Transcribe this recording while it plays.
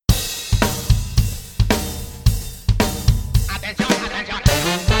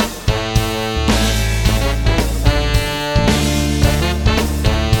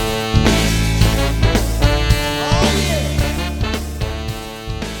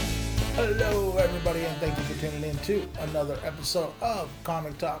Hello, everybody, and thank you for tuning in to another episode of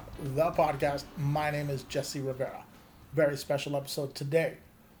Comic Talk, the podcast. My name is Jesse Rivera. Very special episode today.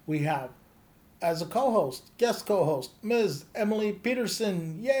 We have, as a co-host, guest co-host, Ms. Emily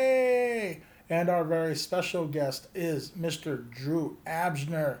Peterson. Yay! And our very special guest is Mr. Drew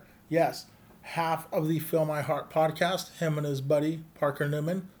Absner. Yes, half of the Fill My Heart podcast, him and his buddy, Parker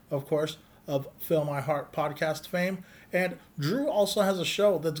Newman, of course, of Fill My Heart podcast fame. And Drew also has a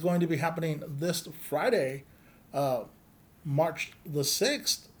show that's going to be happening this Friday, March the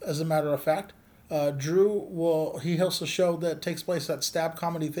 6th, as a matter of fact. He hosts a show that takes place at Stab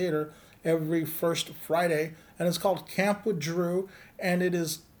Comedy Theater every first Friday, and it's called Camp with Drew, and it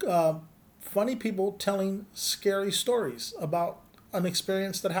is funny people telling scary stories about an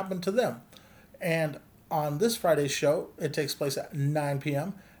experience that happened to them. And on this Friday's show, it takes place at 9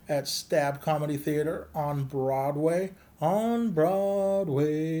 p.m. at Stab Comedy Theater on Broadway. On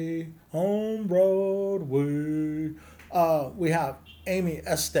Broadway. We have Amy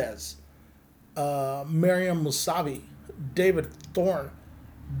Estes, Miriam Musavi, David Thorne,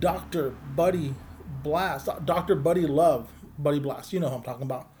 Dr. Buddy Blast, Dr. Buddy Love, Buddy Blast, you know who I'm talking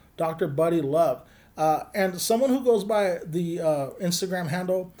about, Dr. Buddy Love, and someone who goes by the Instagram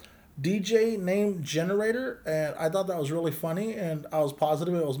handle DJ Name Generator, and I thought that was really funny, and I was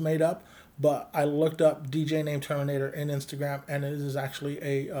positive it was made up, but I looked up DJ Name Terminator in Instagram, and it is actually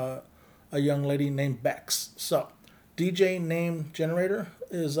a young lady named Bex. So DJ Name Generator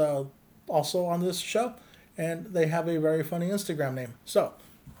is also on this show, and they have a very funny Instagram name. So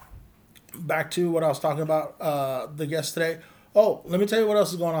back to what I was talking about, the guest today. Oh, let me tell you what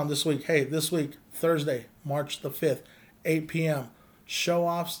else is going on this week. Hey, this week, Thursday, March the 5th, 8 p.m.,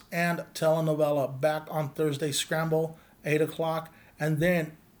 show-offs and telenovela back on Thursday Scramble, 8 o'clock. And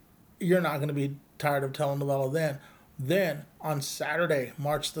then you're not going to be tired of telenovela then. Then on Saturday,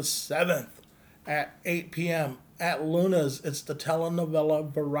 March the 7th at 8 p.m. at Luna's, it's the telenovela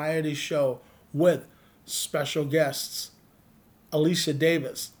variety show with special guests Alicia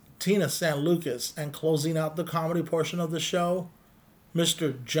Davis, Tina San Lucas, and closing out the comedy portion of the show,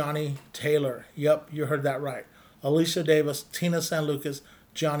 Mr. Johnny Taylor. Yep, you heard that right. Alicia Davis, Tina San Lucas,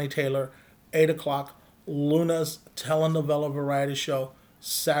 Johnny Taylor, 8 o'clock, Luna's telenovela variety show,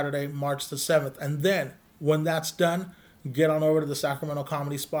 Saturday, March the 7th. And then, when that's done, get on over to the Sacramento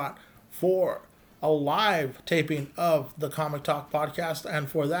Comedy Spot for a live taping of the Comic Talk podcast. And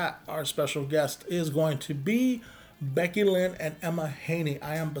for that, our special guest is going to be Becky Lynn and Emma Haney.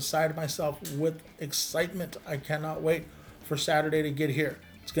 I am beside myself with excitement. I cannot wait for Saturday to get here.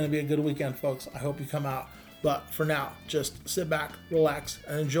 It's going to be a good weekend, folks. I hope you come out. But for now, just sit back, relax,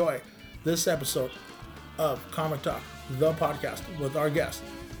 and enjoy this episode of Comic Talk, the podcast, with our guest,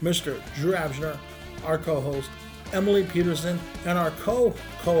 Mr. Drew Absner, our co-host, Emily Peterson, and our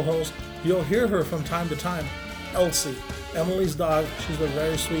co-host, you'll hear her from time to time, Elsie, Emily's dog. She's a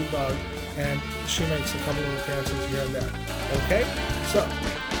very sweet dog, and she makes a couple of appearances here and there. Okay? So,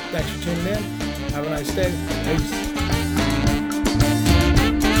 thanks for tuning in. Have a nice day. Peace.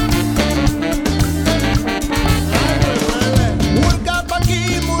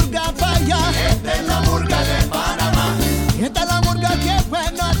 Esta es la murga de Panamá. Esta es la murga que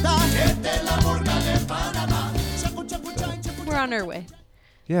buena está. Esta es la murga de Panamá. We're on our way.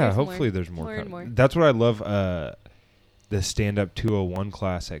 Yeah, hopefully there's more. More and more. That's what I love. The stand-up 201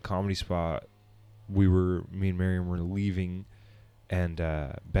 class at Comedy Spot. Me and Miriam were leaving, and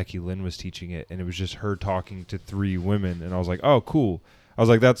Becky Lynn was teaching it, and it was just her talking to three women, and I was like, oh, cool. I was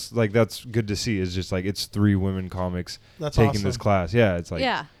like, that's good to see. It's just like it's three women comics taking awesome. This class. Yeah, it's like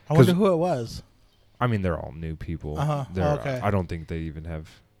yeah. I wonder who it was. I mean, they're all new people. Okay. I don't think they even have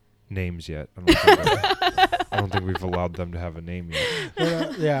names yet. I don't think we've allowed them to have a name yet. They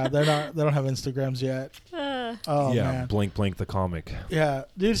don't have Instagrams yet. Oh yeah, man. blank the comic. Yeah,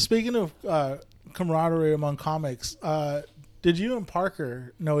 dude. Speaking of camaraderie among comics, did you and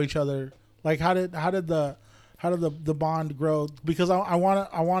Parker know each other? Like, how did the bond grow? Because I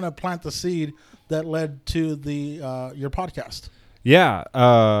want to plant the seed that led to the your podcast. Yeah.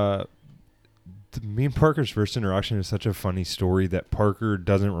 Me and Parker's first interaction is such a funny story that Parker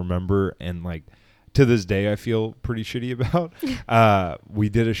doesn't remember, and like to this day I feel pretty shitty about. We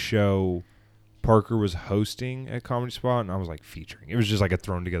did a show Parker was hosting at Comedy Spot, and I was like featuring. It was just like a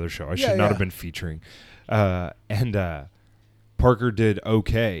thrown together show. I should not have been featuring. And Parker did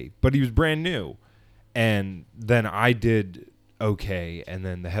okay, but he was brand new. And then I did okay, and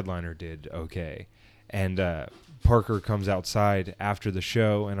then the headliner did okay. And Parker comes outside after the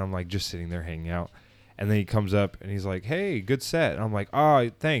show, and I'm like just sitting there hanging out. And then he comes up and he's like, "Hey, good set." And I'm like, "Oh,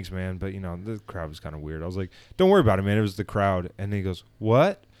 thanks, man." But, you know, the crowd was kind of weird. I was like, "Don't worry about it, man. It was the crowd." And then he goes,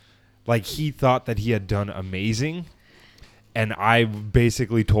 "What?" like he thought that he had done amazing. And I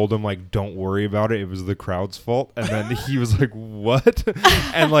basically told him, like, don't worry about it. It was the crowd's fault. And then he was like, what?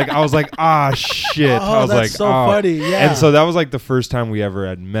 And, like, I was like, shit. Oh, I was that's like, so funny. Yeah. And so that was, like, the first time we ever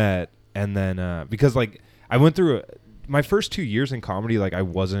had met. And then, because, like, I went through my first 2 years in comedy, like, I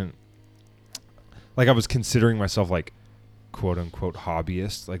wasn't, like, I was considering myself, like, quote unquote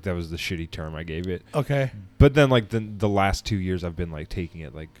hobbyist. Like, that was the shitty term I gave it. Okay. But then, like, the last 2 years, I've been, like, taking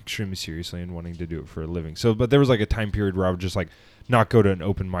it, like, extremely seriously and wanting to do it for a living. So, but there was, like, a time period where I would just, like, not go to an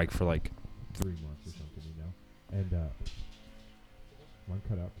open mic for, like, 3 months or something, you know? And, one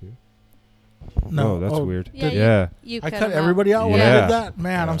cut out, too? No. Oh, that's weird. Yeah. You I cut cut him everybody out when I Yeah. did that?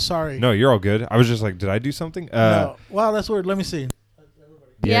 Man, Yeah. I'm sorry. No, you're all good. I was just like, did I do something? No. Wow, that's weird. Let me see.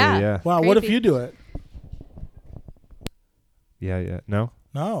 Yeah. Wow, what if Creepy. you do it? Yeah. No?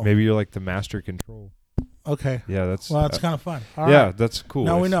 No. Maybe you're, like, the master control. Okay. Yeah, that's... Well, that's kind of fun. All yeah, right. that's cool.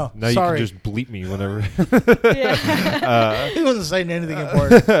 Now we know. Now Sorry. you can just bleep me whenever... Yeah. He wasn't saying anything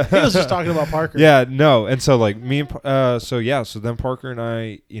important. He was just talking about Parker. Yeah, no. And so, like, me and... so then Parker and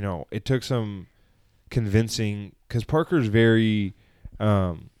I, you know, it took some convincing... Because Parker's very...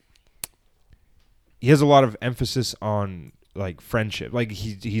 he has a lot of emphasis on, like, friendship. Like,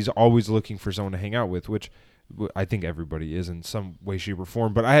 he's always looking for someone to hang out with, which... I think everybody is in some way, shape, or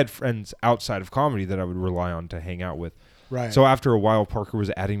form. But I had friends outside of comedy that I would rely on to hang out with. Right. So after a while, Parker was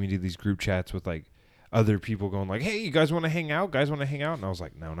adding me to these group chats with, like, other people going like, hey, you guys want to hang out? Guys want to hang out? And I was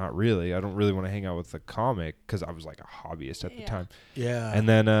like, no, not really. I don't really want to hang out with a comic because I was, like, a hobbyist at the time. Yeah. And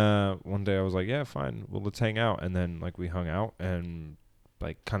then one day I was like, yeah, fine. Well, let's hang out. And then, like, we hung out and,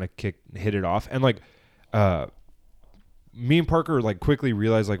 like, kind of hit it off. And, like, me and Parker, like, quickly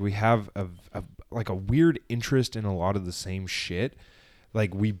realized, like, we have a weird interest in a lot of the same shit.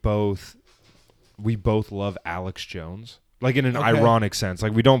 Like, we both love Alex Jones, like, in an ironic sense.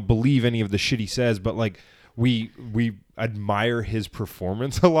 Like, we don't believe any of the shit he says, but, like, we admire his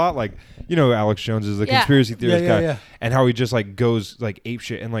performance a lot. Like, you know, Alex Jones is the conspiracy theorist guy, and how he just, like, goes, like, ape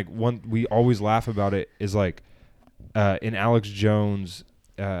shit. And, like, one we always laugh about it is, like, in Alex Jones,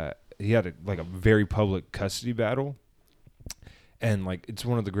 he had a very public custody battle, and, like, it's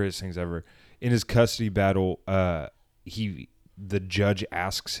one of the greatest things ever. In his custody battle, the judge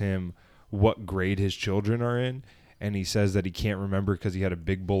asks him what grade his children are in, and he says that he can't remember because he had a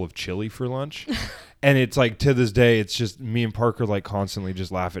big bowl of chili for lunch. And it's like, to this day, it's just me and Parker, like, constantly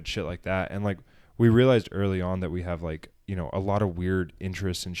just laugh at shit like that. And, like, we realized early on that we have, like, you know, a lot of weird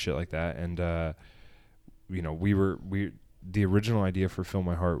interests and shit like that. And you know, the original idea for Fill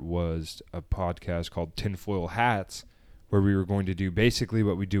My Heart was a podcast called Tinfoil Hats, where we were going to do basically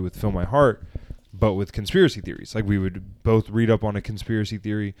what we do with Fill My Heart, but with conspiracy theories. Like, we would both read up on a conspiracy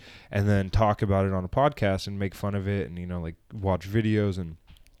theory and then talk about it on a podcast and make fun of it and, you know, like, watch videos.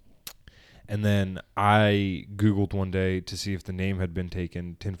 And then I Googled one day to see if the name had been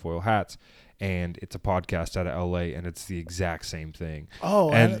taken, Tinfoil Hats, and it's a podcast out of LA, and it's the exact same thing.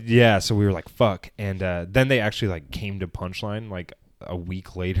 Oh, and yeah, so we were like, fuck. And then they actually, like, came to Punchline, like, a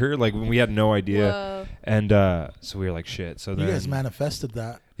week later, like, when we had no idea. Whoa. And so we were like, shit. So then you guys manifested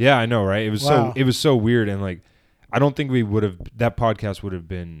that. Yeah, I know, right? It was Wow. so weird. And, like, I don't think that podcast would have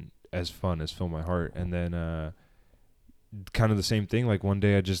been as fun as Fill My Heart. And then kind of the same thing. Like, one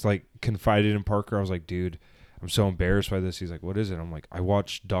day I just, like, confided in Parker. I was like, dude, I'm so embarrassed by this. He's like, what is it? I'm like, I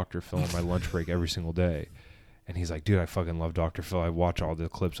watch Dr. Phil on my lunch break every single day. And he's like, dude, I fucking love Dr. Phil. I watch all the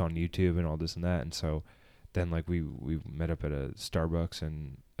clips on YouTube and all this and that. And so then, like, we met up at a Starbucks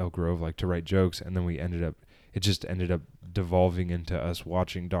in Elk Grove, like, to write jokes. And then it just ended up devolving into us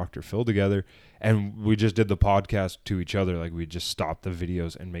watching Dr. Phil together. And we just did the podcast to each other. Like, we just stopped the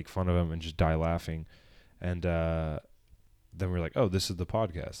videos and make fun of him and just die laughing. And then we're like, oh, this is the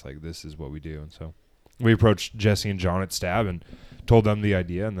podcast. Like, this is what we do. And so we approached Jesse and John at Stab and told them the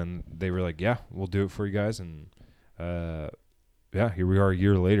idea. And then they were like, yeah, we'll do it for you guys. And yeah, here we are a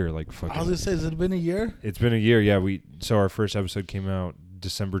year later. Like, fucking. I was gonna say, has it been a year? It's been a year. Yeah, so our first episode came out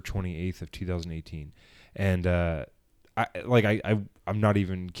December 28th of 2018, and I'm not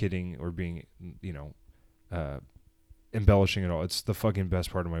even kidding or being, you know, embellishing at all. It's the fucking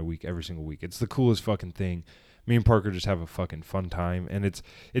best part of my week every single week. It's the coolest fucking thing. Me and Parker just have a fucking fun time, and it's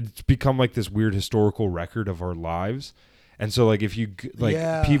become like this weird historical record of our lives. And so, like, if you,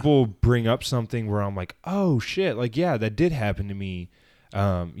 like, people bring up something where I'm like, oh, shit, like, yeah, that did happen to me,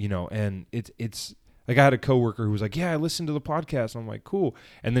 you know, and it's, like, I had a coworker who was like, yeah, I listened to the podcast. And I'm like, cool.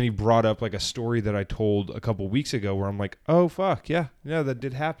 And then he brought up, like, a story that I told a couple weeks ago where I'm like, oh, fuck, yeah, that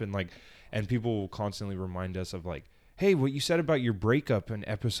did happen. Like, and people will constantly remind us of, like, hey, what you said about your breakup in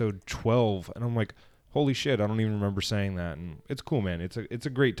episode 12. And I'm like, holy shit, I don't even remember saying that. And it's cool, man. It's a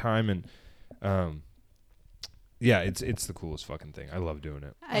great time. And yeah, it's the coolest fucking thing. I love doing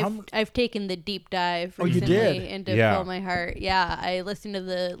it. I've taken the deep dive Oh, you recently did? into Yeah. Fill My Heart. Yeah, I listened to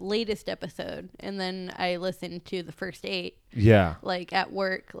the latest episode, and then I listened to the first 8, Yeah. like at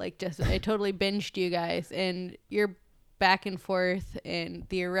work. Like just I totally binged you guys, and you're back and forth and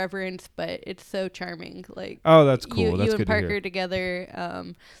the irreverence, but it's so charming. Like Oh, that's cool. You That's and good to Parker hear. together.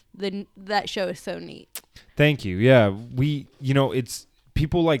 That show is so neat. Thank you. Yeah, we, it's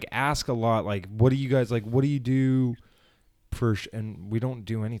people like ask a lot, like, what do you guys like? What do you do and we don't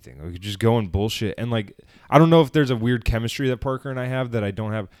do anything. We just go and bullshit. And like, I don't know if there's a weird chemistry that Parker and I have that I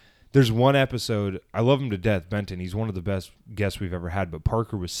don't have. There's one episode, I love him to death, Benton. He's one of the best guests we've ever had, but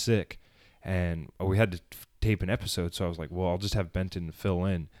Parker was sick and we had to tape an episode. So I was like, well, I'll just have Benton fill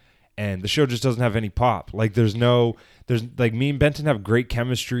in. And the show just doesn't have any pop. Like there's like me and Benton have great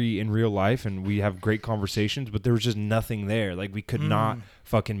chemistry in real life and we have great conversations, but there was just nothing there. Like we could not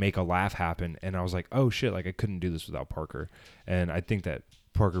fucking make a laugh happen. And I was like, oh shit, like I couldn't do this without Parker. And I think that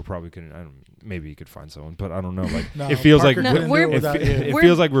Parker probably couldn't. Maybe he could find someone, but I don't know. Like No, it feels Parker like couldn't do it without you. it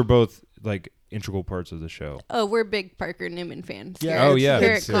feels like we're both like integral parts of the show. Oh, we're big Parker Newman fans. Yeah. Oh, it's- yeah.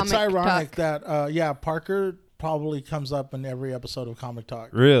 Here It's, at Comic ironic Talk. that Parker probably comes up in every episode of Comic Talk.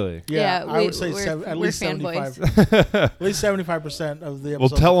 Really? Yeah, I would say at least 75. At least 75% of the Well,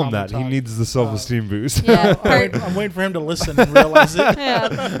 episodes. tell of him Comic that he Talk. needs the self-esteem boost. Yeah, I'm waiting for him to listen and realize it.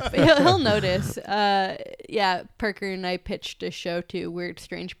 yeah, he'll notice. Yeah, Parker and I pitched a show to Weird,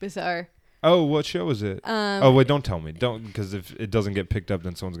 Strange, Bizarre. Oh, what show is it? Oh, wait, don't tell me. Don't, because if it doesn't get picked up,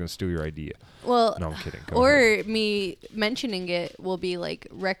 then someone's going to steal your idea. Well, No, I'm kidding. Go ahead. or me mentioning it will be like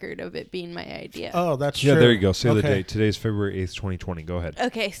record of it being my idea. Oh, that's Yeah, true. there you go. Say the Okay. date. Today's February 8th, 2020. Go ahead.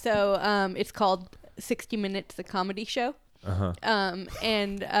 Okay, so it's called 60 Minutes, the comedy show. Uh-huh.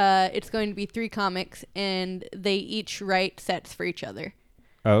 And it's going to be 3 comics, and they each write sets for each other.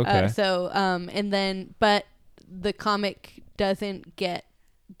 Oh, okay. But the comic doesn't get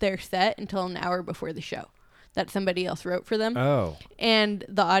their set until an hour before the show that somebody else wrote for them. Oh. And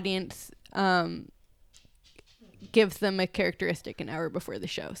the audience gives them a characteristic an hour before the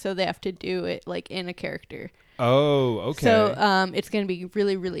show. So they have to do it like in a character. Oh, okay. So it's going to be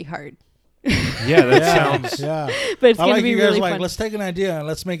really, really hard. yeah, that sounds... Yeah. But it's I going like to be you guys really like, fun. let's take an idea and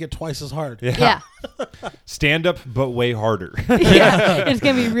let's make it twice as hard. Yeah. Stand up, but way harder. Yeah. It's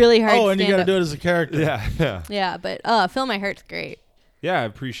going to be really hard. Oh, and you got to stand-up. do it as a character. yeah. Yeah, but Fill My Heart's great. Yeah, I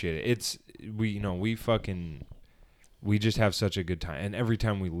appreciate it. We just have such a good time. And every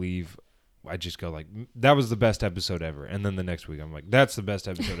time we leave, I just go like, that was the best episode ever. And then the next week, I'm like, that's the best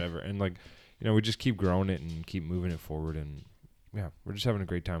episode ever. And like, we just keep growing it and keep moving it forward. And yeah, we're just having a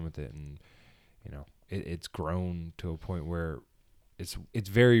great time with it. And, it's grown to a point where it's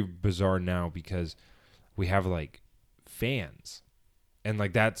very bizarre now because we have like fans. And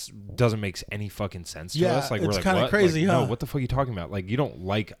like doesn't make any fucking sense to Yeah, us. Like we're it's like, kinda what? crazy, like, huh? No, what the fuck are you talking about? Like you don't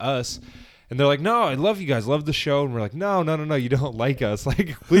like us. And they're like, no, I love you guys, love the show. And we're like, no, you don't like us.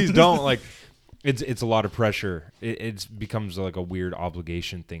 Like, please don't. Like, it's a lot of pressure. It becomes like a weird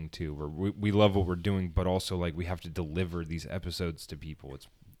obligation thing too, where we love what we're doing, but also like we have to deliver these episodes to people. It's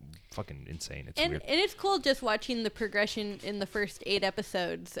fucking insane. It's weird. And it's cool just watching the progression in the first 8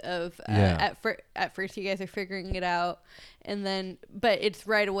 episodes of Yeah. at first you guys are figuring it out, and then but it's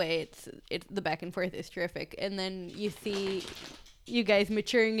right away. It's the back and forth is terrific, and then you see you guys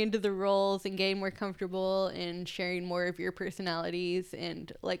maturing into the roles and getting more comfortable and sharing more of your personalities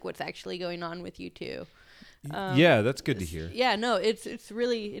and like what's actually going on with you two. Yeah, that's good to hear. Yeah, no, it's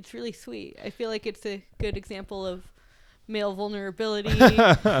really sweet. I feel like it's a good example of male vulnerability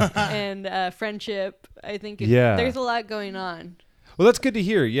and friendship. I think there's a lot going on. Well, that's good to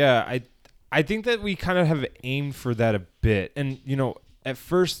hear. Yeah, I think that we kind of have aimed for that a bit. And, at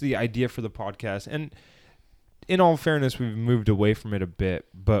first the idea for the podcast, and in all fairness, we've moved away from it a bit,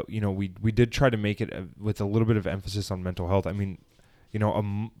 but, we did try to make it with a little bit of emphasis on mental health. I mean,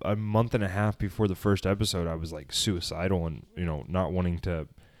 a month and a half before the first episode, I was like suicidal and, not wanting to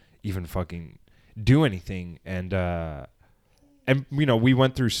even fucking do anything. And we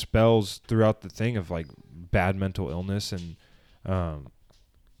went through spells throughout the thing of like bad mental illness. And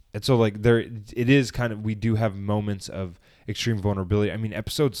so like it is kind of, we do have moments of extreme vulnerability. I mean,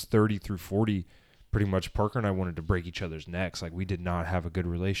 episodes 30 through 40, pretty much Parker and I wanted to break each other's necks. Like we did not have a good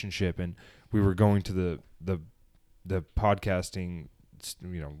relationship, and we were going to the podcasting,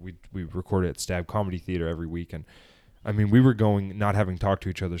 we recorded at Stab Comedy Theater every week. And I mean, we were not having talked to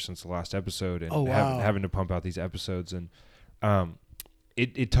each other since the last episode, and having to pump out these episodes. And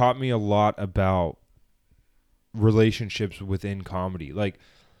it taught me a lot about relationships within comedy. Like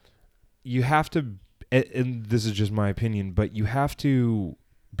you have to and this is just my opinion, but you have to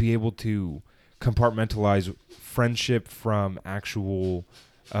be able to compartmentalize friendship from actual,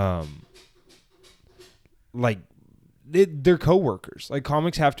 like, they're coworkers. Like,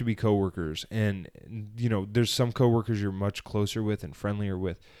 comics have to be coworkers, and you know, there's some coworkers you're much closer with and friendlier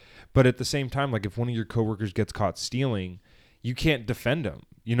with, but at the same time, like, if one of your coworkers gets caught stealing, you can't defend them.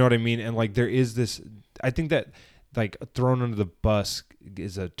 You know what I mean? And like, there is this. I think that like thrown under the bus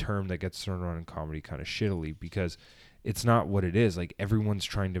is a term that gets thrown around in comedy kind of shittily, because it's not what it is. Like, everyone's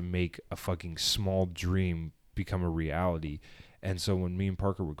trying to make a fucking small dream become a reality. And so when me and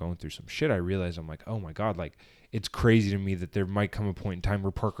Parker were going through some shit, I realized, I'm like, oh my God, like, it's crazy to me that there might come a point in time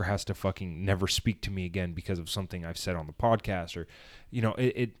where Parker has to fucking never speak to me again because of something I've said on the podcast, or, you know,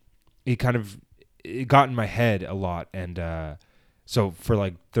 it kind of, it got in my head a lot. And so for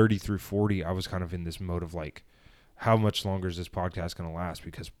like 30 through 40, I was kind of in this mode of like, how much longer is this podcast going to last?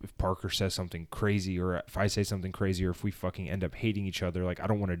 Because if Parker says something crazy, or if I say something crazy, or if we fucking end up hating each other, like, I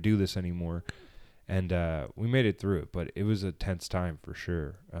don't want to do this anymore. And we made it through it, but it was a tense time for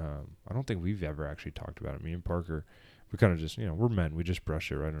sure. I don't think we've ever actually talked about it. Me and Parker, we kind of just, you know, we're men. We just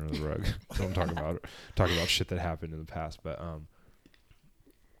brush it right under the rug. Don't talk about it. Talk about shit that happened in the past. But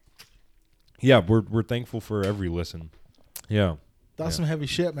yeah, we're thankful for every listen. Yeah. That's some heavy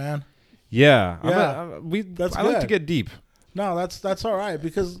shit, man. Yeah. Yeah. I like to get deep. No, that's all right,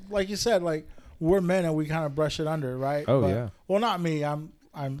 because like you said, like, we're men and we kind of brush it under, right? Oh, yeah. Well, not me.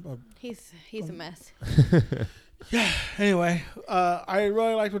 He's a mess. Yeah. Anyway, I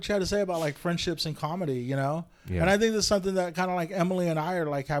really liked what you had to say about like friendships and comedy, you know? Yeah. And I think that's something that kind of like Emily and I are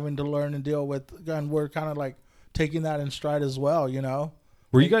like having to learn and deal with, and we're kind of like taking that in stride as well, you know?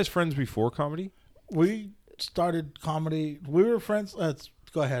 Were you guys friends before comedy? We started comedy. We were friends.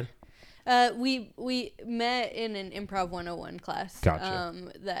 Go ahead. We met in an Improv 101 class. Gotcha.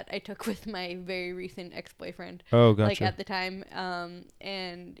 That I took with my very recent ex-boyfriend. Oh, gotcha. Like, at the time.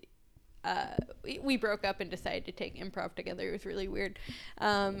 And we broke up and decided to take improv together. It was really weird.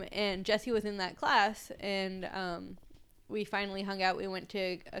 And Jesse was in that class, and we finally hung out. We went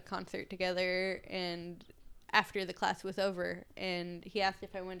to a concert together, and after the class was over, and he asked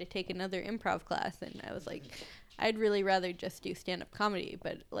if I wanted to take another improv class, and I was like, I'd really rather just do stand-up comedy,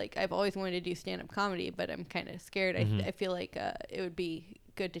 but like, I've always wanted to do stand-up comedy, but I'm kind of scared. Mm-hmm. I feel like it would be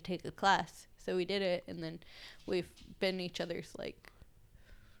good to take a class. So we did it, and then we've been each other's like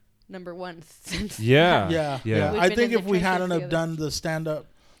number one since. Yeah. Yeah. We've I been think in if the we trenches hadn't have together. done the stand up,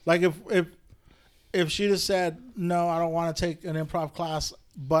 like if she'd have said, no, I don't want to take an improv class,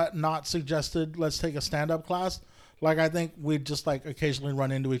 but not suggested, let's take a stand up class, like, I think we'd just like occasionally run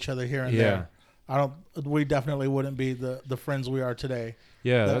into each other here and there. We definitely wouldn't be the friends we are today.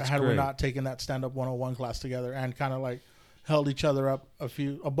 Yeah, that's had we great. not taken that stand up 101 class together and kind of like held each other up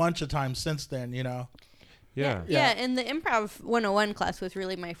a bunch of times since then, you know. Yeah. Yeah, and the Improv 101 class was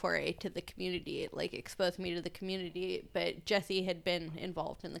really my foray to the community. It like exposed me to the community, but Jesse had been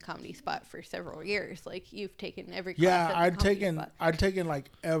involved in the Comedy Spot for several years. Like, you've taken every class. Yeah, at the Comedy Spot. I'd taken like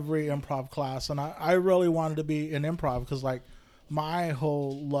every improv class, and I really wanted to be in improv because like my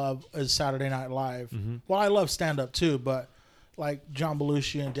whole love is Saturday Night Live. Mm-hmm. Well, I love stand up too, but like John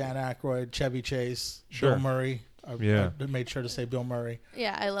Belushi and Dan Aykroyd, Chevy Chase, Sure. Bill Murray. I made sure to say Bill Murray.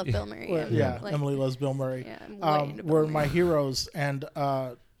 Yeah, I love Bill Murray. Well, I'm, like, Emily loves Bill Murray. Yeah, I'm way into Bill were Murray. my heroes, and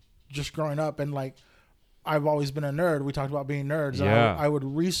just growing up, and like I've always been a nerd. We talked about being nerds. Yeah. And I would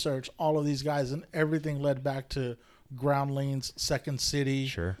research all of these guys, and everything led back to Groundlings, Second City,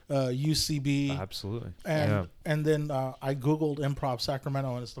 Sure. UCB, Absolutely. and then I Googled Improv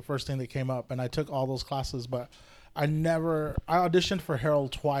Sacramento, and it's the first thing that came up. And I took all those classes, but I auditioned for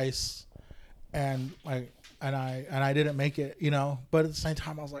Harold twice, and I didn't make it, you know. But at the same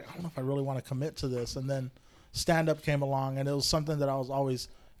time, I was like, I don't know if I really want to commit to this. And then stand up came along, and it was something that I was always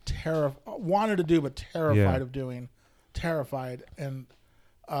wanted to do, but terrified of doing. Terrified, and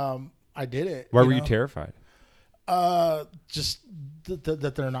I did it. Why were you terrified? Just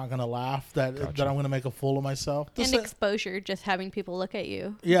that they're not gonna laugh, that I'm gonna make a fool of myself. And exposure, just having people look at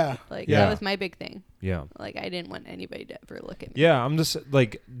you. Yeah, Like, Yeah. that was my big thing. Yeah. Like, I didn't want anybody to ever look at me. Yeah, I'm just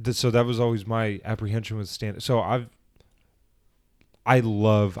like so that was always my apprehension with stand. So I've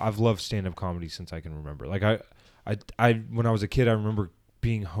loved stand-up comedy since I can remember. Like I when I was a kid, I remember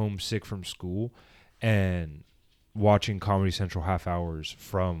being homesick from school and watching Comedy Central half hours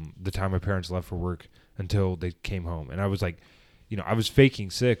from the time my parents left for work until they came home. And I was like, you know, I was faking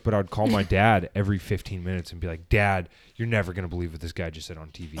sick, but I'd call my dad every 15 minutes and be like, Dad, you're never going to believe what this guy just said on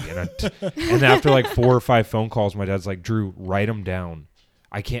TV. And after like 4 or 5 phone calls, my dad's like, Drew, write them down.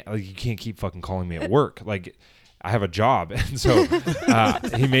 You can't keep fucking calling me at work. Like, I have a job. And so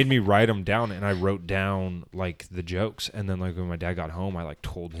he made me write them down, and I wrote down like the jokes. And then like when my dad got home, I like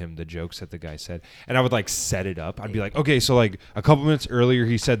told him the jokes that the guy said, and I would like set it up. I'd be like, okay, so like a couple minutes earlier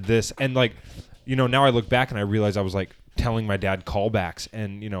he said this, and like, you know, now I look back and I realize I was like telling my dad callbacks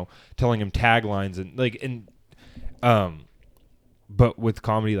and, you know, telling him taglines and like, but with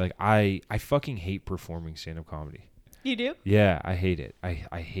comedy, like I fucking hate performing stand-up comedy. You do? Yeah, I hate it.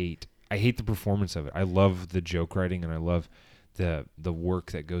 I hate the performance of it. I love the joke writing and I love the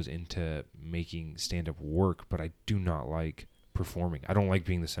work that goes into making stand-up work, but I do not like performing. I don't like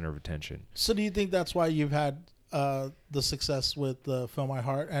being the center of attention. So do you think that's why you've had the success with Fill My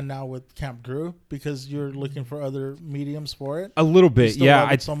Heart and now with Camp Drew, because you're looking for other mediums for it? A little bit,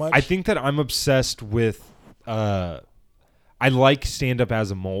 yeah. So much? I think that I'm obsessed with. I like stand-up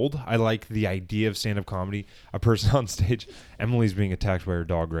as a mold. I like the idea of stand-up comedy. A person on stage. Emily's being attacked by her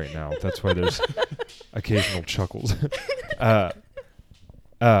dog right now. That's why there's occasional chuckles. But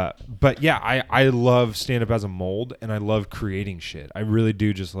yeah, I love stand-up as a mold, and I love creating shit. I really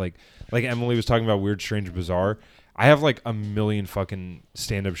do. Just like Emily was talking about Weird, Strange, Bizarre. I have like a million fucking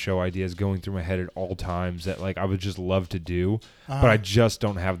stand-up show ideas going through my head at all times that like I would just love to do, but I just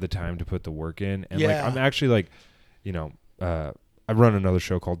don't have the time to put the work in. And like I'm actually like, you know, I run another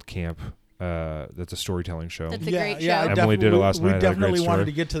show called Camp. That's a storytelling show. That's a great show. Emily did it last night. We definitely wanted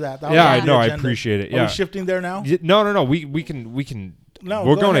to get to that. That yeah, was I know. I agenda. appreciate it. Are Yeah. we shifting there now? No. We can. No,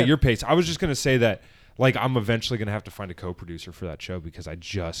 we're go going ahead. at your pace. I was just gonna say that like I'm eventually gonna have to find a co-producer for that show because I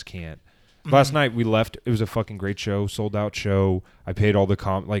just can't. Last night we left. It was a fucking great show, sold out show. I paid all the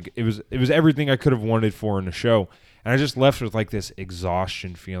like it was everything I could have wanted for in a show, and I just left with like this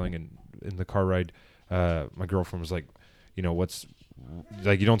exhaustion feeling. And in the car ride, my girlfriend was like, you know, what's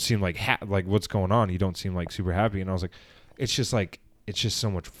like you don't seem like like what's going on? You don't seem like super happy. And I was like, it's just so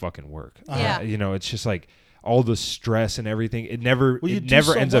much fucking work. Yeah. You know, it's just like all the stress and everything. It never Well, you it do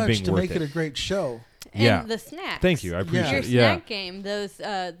never so ends up much being to worth make it a great show. And Yeah. the snacks. Thank you. I appreciate Your it. Yeah. snack game, those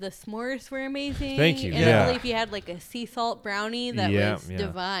the s'mores were amazing. Thank you, And yeah. I believe you had like a sea salt brownie that was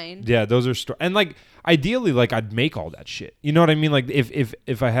divine. Yeah, those are and like ideally like I'd make all that shit. You know what I mean? Like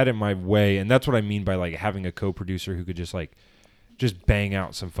if I had it my way, and that's what I mean by like having a co-producer who could just bang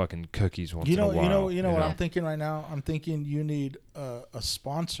out some fucking cookies once in a while. You know what I'm thinking right now? I'm thinking you need a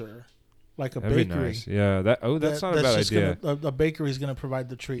sponsor, like a That'd be bakery. nice. Yeah, that's not a bad idea. A bakery is going to provide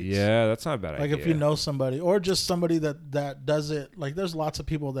the treats. Yeah, that's not a bad Like idea. if you know somebody, or just somebody that does it. Like there's lots of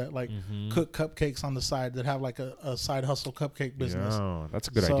people that like cook cupcakes on the side that have like a side hustle cupcake business. Yeah, that's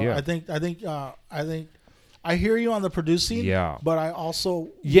a good So idea. I think I hear you on the producing. Yeah. But I also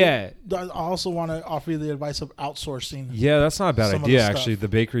Yeah. I also want to offer you the advice of outsourcing. Yeah, that's not a bad some of idea, the stuff. actually. The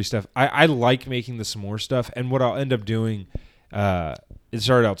bakery stuff. I like making the s'more stuff. And what I'll end up doing, it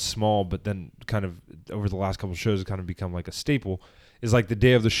started out small, but then kind of over the last couple of shows, it kind of become like a staple, is like the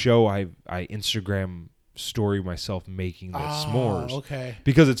day of the show, I Instagram story myself making the s'mores. Okay.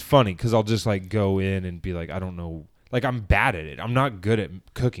 Because it's funny, because I'll just like go in and be like, I don't know. Like I'm bad at it. I'm not good at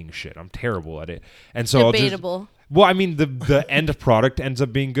cooking shit. I'm terrible at it. And so Debatable. well, I mean, the end product ends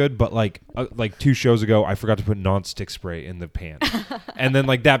up being good, but like 2 shows ago, I forgot to put non-stick spray in the pan, and then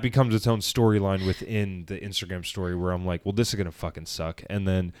like that becomes its own storyline within the Instagram story where I'm like, well, this is gonna fucking suck, and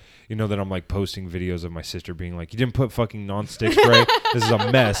then then I'm like posting videos of my sister being like, you didn't put fucking non-stick spray. This is a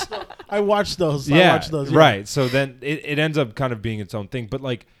mess. I watched those. Yeah, I watched those. Yeah. right. So then it ends up kind of being its own thing, but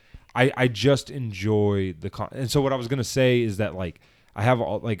like I just enjoy and so what I was gonna say is that like I have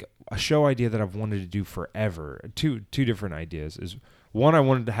like a show idea that I've wanted to do forever. Two different ideas is one, I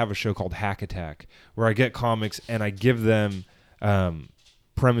wanted to have a show called Hack Attack where I get comics and I give them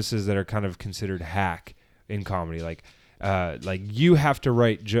premises that are kind of considered hack in comedy, like you have to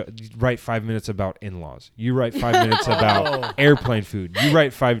write 5 minutes about in-laws. You write 5 minutes about airplane food. You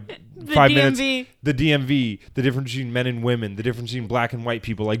write five minutes the DMV, the difference between men and women, the difference between black and white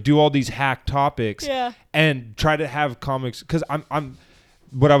people. Like do all these hack topics and try to have comics, because I'm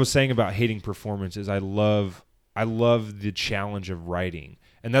what I was saying about hating performance is I love the challenge of writing,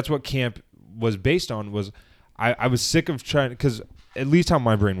 and that's what Camp was based on. Was I was sick of trying, because at least how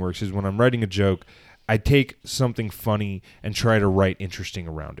my brain works is when I'm writing a joke, I take something funny and try to write interesting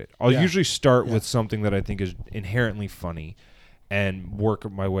around it. I'll usually start with something that I think is inherently funny and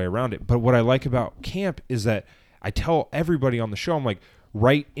work my way around it. But what I like about Camp is that I tell everybody on the show, I'm like,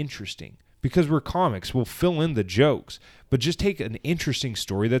 write interesting. Because we're comics, we'll fill in the jokes, but just take an interesting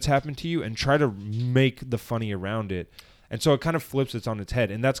story that's happened to you and try to make the funny around it. And so it kind of flips it on its head.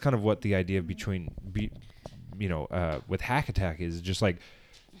 And that's kind of what the idea with Hack Attack is, just like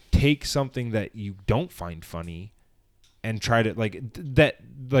take something that you don't find funny and try to that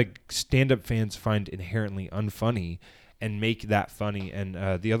stand-up fans find inherently unfunny and make that funny.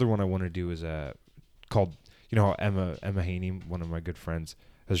 And the other one I want to do is called, Emma Haney, one of my good friends,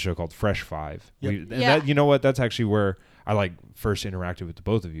 has a show called Fresh Five. Yep. That, you know what? That's actually where I first interacted with the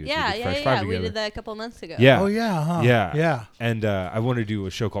both of you. Yeah. We did that a couple months ago. Yeah. Oh yeah, huh? Yeah. And I want to do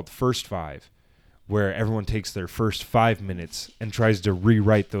a show called First Five, where everyone takes their first 5 minutes and tries to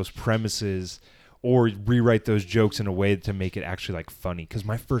rewrite those premises or rewrite those jokes in a way to make it actually funny. Because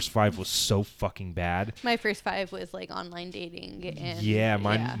my first 5 was so fucking bad. My first 5 was online dating. And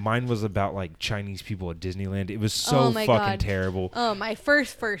mine was about Chinese people at Disneyland. It was so fucking terrible. Oh, my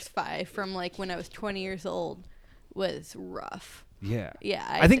first 5 from when I was 20 years old was rough. Yeah. Yeah.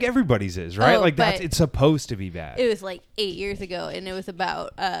 I think everybody's is, right? It's supposed to be bad. It was 8 years ago, and it was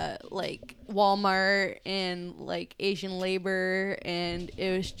about Walmart and Asian labor, and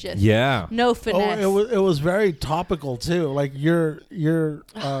it was just no finesse. Oh, it was very topical too. You're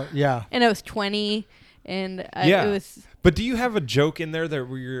yeah. And I was 20, and it was. But do you have a joke in there that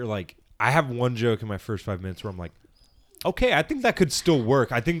where you're I have one joke in my first 5 minutes where I'm okay, I think that could still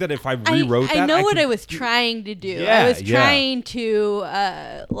work. I think that if I rewrote that, I know what I was trying to do. Yeah, I was trying to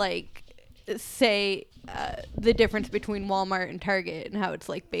say the difference between Walmart and Target and how it's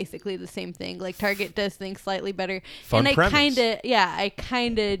basically the same thing. Target does things slightly better. Fun and premise. I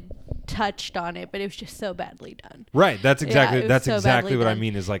kind of touched on it, but it was just so badly done. Right. That's exactly badly what I done.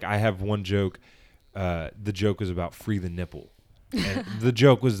 mean. Is I have one joke. The joke was about free the nipple, and the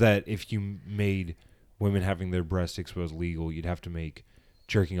joke was that if you made women having their breasts exposed legal, you'd have to make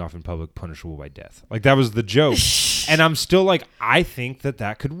jerking off in public punishable by death. That was the joke. And I'm still I think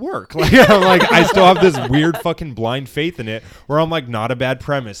that could work. I still have this weird fucking blind faith in it where I'm not a bad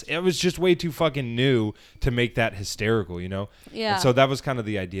premise. It was just way too fucking new to make that hysterical, Yeah. And so that was kind of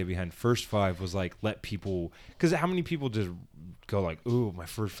the idea behind First Five was let people, because how many people just go ooh, my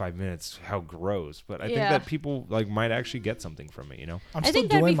first 5 minutes, how gross. But I think that people might actually get something from it, I'm I still think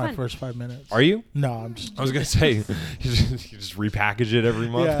that'd doing be my fun. first 5 minutes. Are you? No, I'm just. I was gonna say you just repackage it every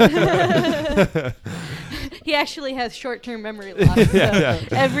month. Yeah. He actually has short-term memory loss. So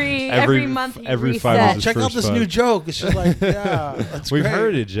every month he every 5 resets. months. Check out First this 5. new joke. It's just that's We've great.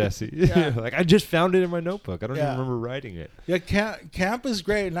 heard it, Jesse. Yeah. I just found it in my notebook. I don't Yeah. even remember writing it. Yeah, camp is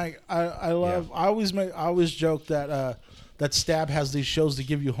great, and I love. Yeah. I always joke that that Stab has these shows to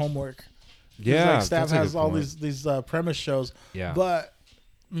give you homework. Yeah, Stab that's a has good all point. these premise shows. Yeah. But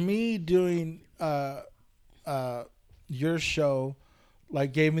me doing your show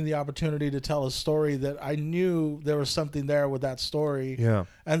gave me the opportunity to tell a story that I knew there was something there with that story. Yeah.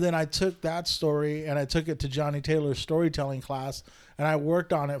 And then I took that story and I took it to Johnny Taylor's storytelling class, and I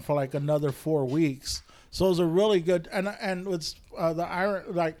worked on it for another 4 weeks. So it was a really good, and it's the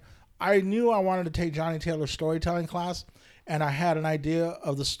iron, I knew I wanted to take Johnny Taylor's storytelling class, and I had an idea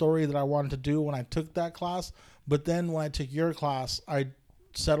of the story that I wanted to do when I took that class. But then when I took your class, I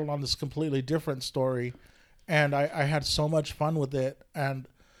settled on this completely different story, and I had so much fun with it, and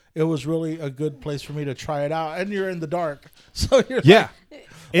it was really a good place for me to try it out. And you're in the dark, so you're Yeah.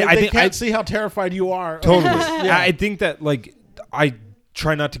 they can't see how terrified you are. Totally. Yeah. I think that I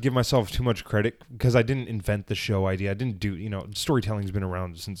try not to give myself too much credit because I didn't invent the show idea. I didn't do, storytelling's been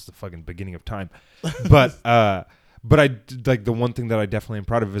around since the fucking beginning of time. But I the one thing that I definitely am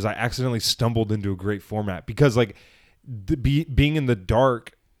proud of is I accidentally stumbled into a great format because being in the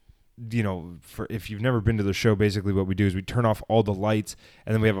dark, for if you've never been to the show, basically what we do is we turn off all the lights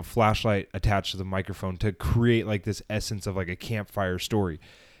and then we have a flashlight attached to the microphone to create this essence of a campfire story.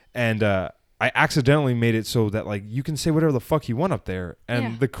 And I accidentally made it so that you can say whatever the fuck you want up there,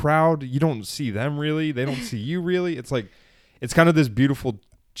 and the crowd, you don't see them really, they don't see you really. It's it's kind of this beautiful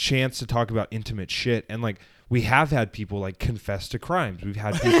chance to talk about intimate shit, and we have had people confess to crimes. We've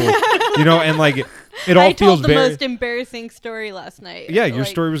had people, and it all I feels told the very. most embarrassing story last night. Yeah, your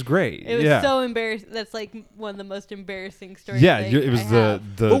story was great. It was yeah. so embarrassing. That's one of the most embarrassing stories. Yeah, it was the.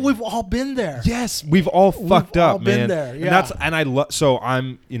 But we've all been there. Yes, we've all fucked all up, been man. there, yeah. And that's I love. So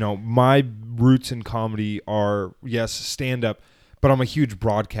I'm, my roots in comedy are stand up, but I'm a huge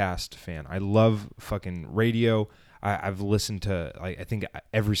broadcast fan. I love fucking radio. I've listened to I think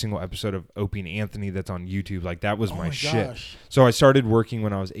every single episode of Opie and Anthony that's on YouTube. That was my shit. Gosh. So I started working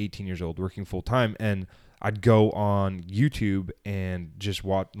when I was 18 years old, working full time, and I'd go on YouTube and just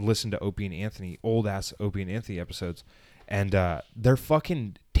listen to Opie and Anthony, old ass Opie and Anthony episodes, and they're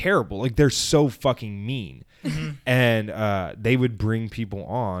fucking terrible. They're so fucking mean. Mm-hmm. And they would bring people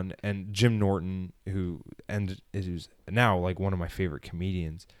on, and Jim Norton, who's now one of my favorite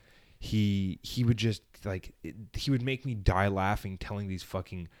comedians, he would just he would make me die laughing telling these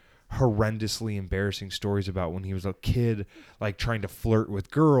fucking horrendously embarrassing stories about when he was a kid, like trying to flirt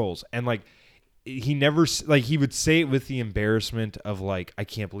with girls. And like, he never, like, he would say it with the embarrassment of like, I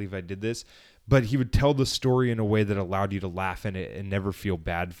can't believe I did this. But he would tell the story in a way that allowed you to laugh in it and never feel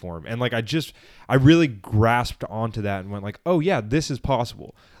bad for him. And like, I really grasped onto that and went like, oh yeah, this is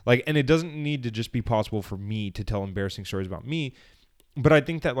possible. Like, and it doesn't need to just be possible for me to tell embarrassing stories about me. But I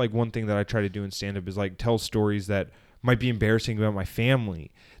think that like one thing that I try to do in stand-up is like tell stories that might be embarrassing about my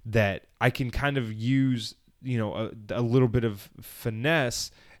family that I can kind of use, you know, a little bit of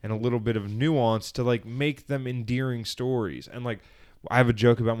finesse and a little bit of nuance to like make them endearing stories. And like, I have a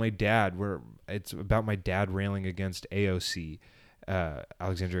joke about my dad where it's about my dad railing against AOC,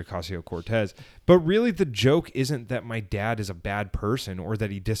 Alexandria Ocasio-Cortez. But really the joke isn't that my dad is a bad person or that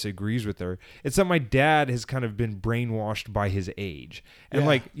he disagrees with her. It's that my dad has kind of been brainwashed by his age. And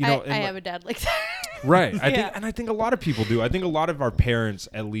like, you know, I have a dad like that. Right. I think a lot of people do. I think a lot of our parents,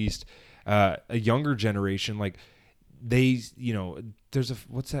 at least a younger generation, like they, you know, there's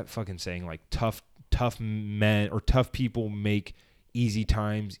what's that fucking saying? Like tough men or tough people make easy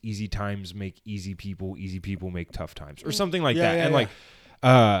times make easy people make tough times or something like that. And like,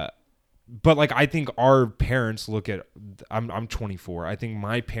 but like, I think our parents look at, I'm 24. I think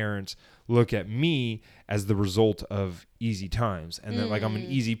my parents look at me as the result of easy times and that like, I'm an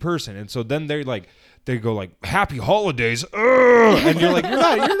easy person. And so then they go like, happy holidays. And you're like, you're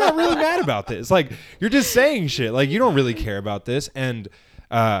not really mad about this. Like, you're just saying shit. Like, you don't really care about this. And,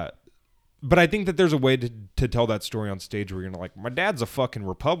 but I think that there's a way to tell that story on stage where you're like, my dad's a fucking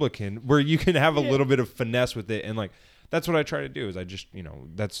Republican, where you can have a little bit of finesse with it. And like, that's what I try to do is I just, you know,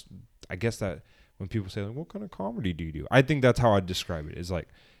 I guess that when people say like, what kind of comedy do you do? I think that's how I'd describe it is like,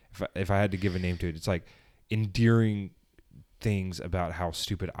 if I had to give a name to it, it's like endearing things about how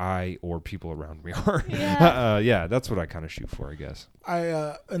stupid I or people around me are. Yeah, that's what I kind of shoot for, I guess.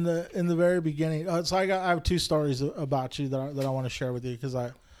 I in the very beginning, so I have two stories about you that I want to share with you because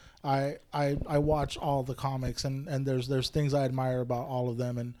I watch all the comics and there's things I admire about all of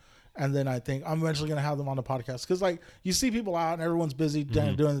them and then I think I'm eventually gonna have them on the podcast because like you see people out and everyone's busy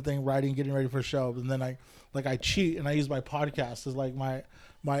doing the thing, writing, getting ready for a show, and then I cheat and I use my podcast as like my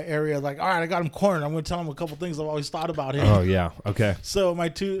area. Like, all right, I got him cornered. I'm gonna tell him a couple things I've always thought about him. Oh yeah, okay. So my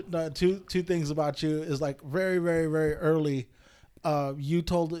two things about you is like very very very early.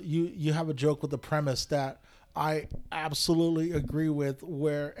 You have a joke with the premise that I absolutely agree with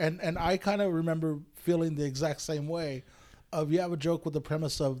where and I kind of remember feeling the exact same way of you have a joke with the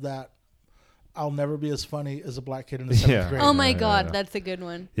premise of that I'll never be as funny as a black kid in the 7th grade. Oh my God, that's a good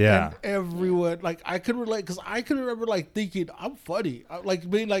one. Yeah. And everyone, like I could relate because I could remember like thinking I'm funny. Like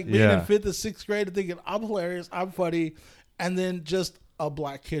being in 5th and 6th grade and thinking I'm hilarious, I'm funny. And then just a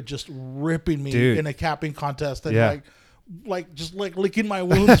black kid just ripping me in a capping contest and like just like licking my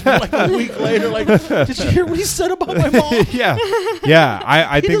wounds for like a week later. Like, did you hear what he said about my mom? Yeah.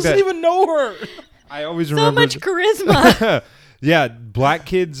 I he think doesn't even know her. I always remember so much charisma. Yeah, black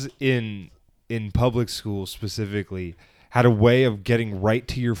kids in public school specifically had a way of getting right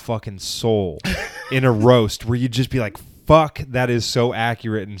to your fucking soul in a roast where you'd just be like, fuck, that is so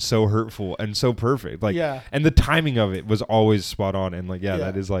accurate and so hurtful and so perfect. Like, and the timing of it was always spot on. And like,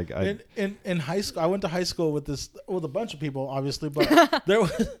 that is like, in high school, I went to high school with a bunch of people, obviously, but there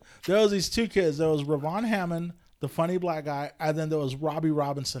was these two kids. There was Ravon Hammond, the funny black guy, and then there was Robbie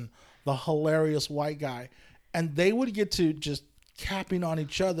Robinson, the hilarious white guy. And they would get to just capping on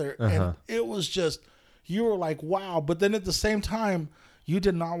each other. And it was just, you were like, wow. But then at the same time, you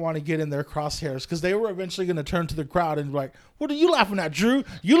did not want to get in their crosshairs because they were eventually going to turn to the crowd and be like, what are you laughing at, Drew?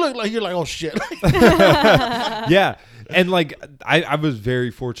 You look like you're like, oh shit. Yeah. And like, I was very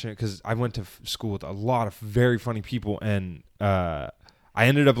fortunate because I went to school with a lot of very funny people. And I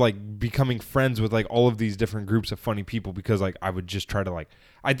ended up like becoming friends with like all of these different groups of funny people because like I would just try to like,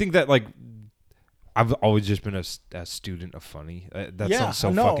 I think that like, I've always just been a student of funny. That sounds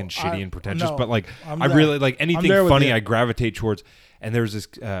so fucking shitty and pretentious, but like I really like anything funny I gravitate towards. And there was this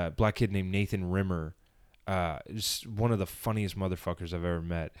black kid named Nathan Rimmer, just one of the funniest motherfuckers I've ever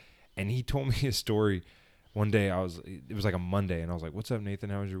met. And he told me a story one day. It was like a Monday, and I was like, "What's up,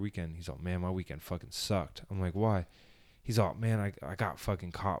 Nathan? How was your weekend?" He's like, "Man, my weekend fucking sucked." I'm like, "Why?" He's like, "Man, I got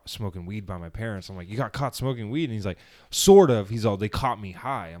fucking caught smoking weed by my parents." I'm like, "You got caught smoking weed?" And he's like, "Sort of." He's all, "They caught me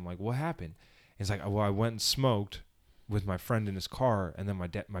high." I'm like, "What happened?" He's like, "Well, I went and smoked with my friend in his car, and then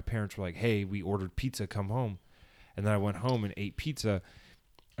my parents were like, 'Hey, we ordered pizza, come home.' And then I went home and ate pizza,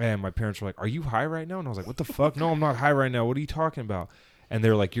 and my parents were like, 'Are you high right now?' And I was like, 'What the fuck? No, I'm not high right now. What are you talking about?' And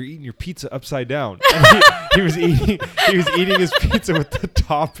they're like, 'You're eating your pizza upside down.' And he was eating his pizza with the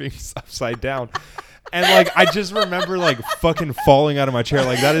toppings upside down. And like I just remember like fucking falling out of my chair.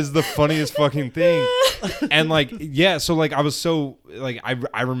 Like that is the funniest fucking thing. And like yeah, so like I was so like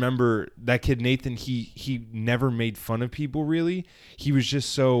I remember that kid Nathan, he never made fun of people really. He was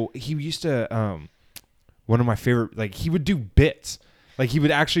just so he used to one of my favorite, like he would do bits. Like he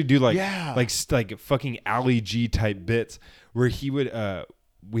would actually do like fucking Ali G type bits where he would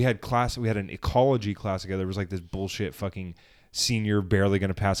we had an ecology class together. It was like this bullshit fucking senior barely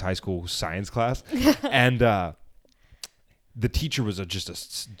gonna pass high school science class. And the teacher was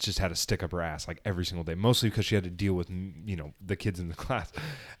just had a stick up her ass like every single day, mostly because she had to deal with the kids in the class.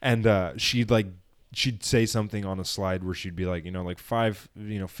 And she'd say something on a slide where she'd be like,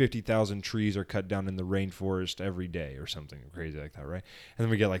 50,000 trees are cut down in the rainforest every day or something crazy like that, right? And then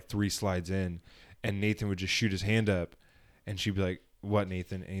we get like 3 slides in, and Nathan would just shoot his hand up, and she'd be like, "What,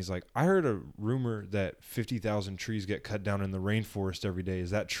 Nathan?" And he's like, "I heard a rumor that 50,000 trees get cut down in the rainforest every day.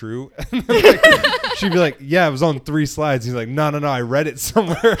 Is that true?" She'd be like, "Yeah, it was on 3 slides." He's like, No, I read it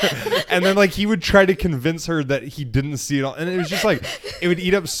somewhere." And then like he would try to convince her that he didn't see it all. And it was just like, it would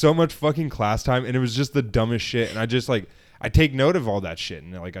eat up so much fucking class time. And it was just the dumbest shit. And I just like, I take note of all that shit.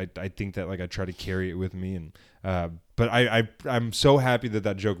 And like, I think that like I try to carry it with me. And, but I'm so happy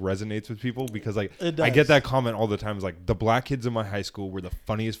that joke resonates with people, because like I get that comment all the time. It's like the black kids in my high school were the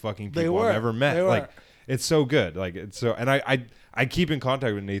funniest fucking people I've ever met. Like it's so good. Like it's so, and I keep in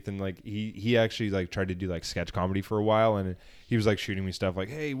contact with Nathan. Like he actually like tried to do like sketch comedy for a while, and he was like shooting me stuff like,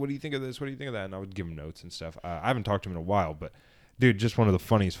 "Hey, what do you think of this? What do you think of that?" And I would give him notes and stuff. I haven't talked to him in a while, but dude, just one of the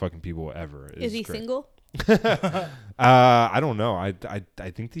funniest fucking people ever. Is he single? I don't know. I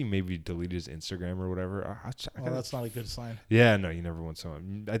think he maybe deleted his Instagram or whatever. That's not a good sign. Yeah, no, you never want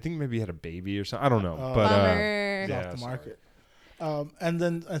someone. I think maybe he had a baby or something. I don't know, but Bummer. Off the market.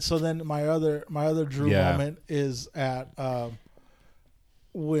 And so then my other Drew moment is at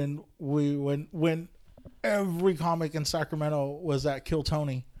when every comic in Sacramento was at Kill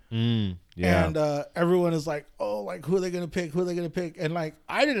Tony. And everyone is like, "Oh, like who are they gonna pick? Who are they gonna pick?" And like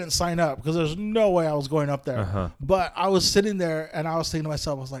I didn't sign up because there's no way I was going up there. But I was sitting there and I was thinking to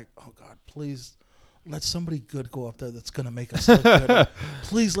myself, I was like, "Oh God, please let somebody good go up there that's gonna make us look good.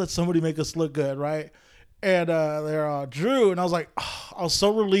 Please let somebody make us look good, right?" And they're Drew, and I was like, I was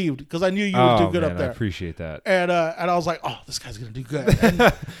so relieved because I knew you would do good up there. I appreciate that. And I was like, "Oh, this guy's gonna do good." And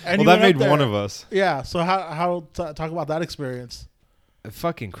well, that made one of us. Yeah. So how talk about that experience?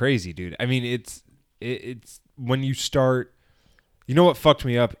 Fucking crazy, dude. I mean, it's when you start. You know what fucked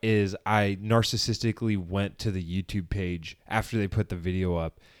me up is I narcissistically went to the YouTube page after they put the video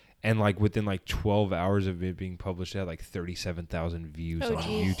up, and like within like 12 hours of it being published, it had like 37,000 views on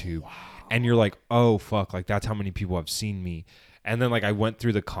YouTube. Wow. And you're like, "Oh fuck, like that's how many people have seen me." And then like I went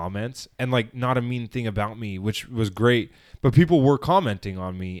through the comments, and like not a mean thing about me, which was great, but people were commenting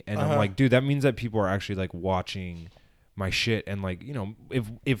on me, and I'm like, dude, that means that people are actually like watching my shit. And like,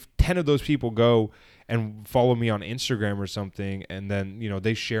 if 10 of those people go and follow me on Instagram or something, and then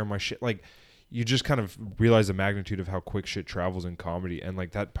they share my shit, like you just kind of realize the magnitude of how quick shit travels in comedy. And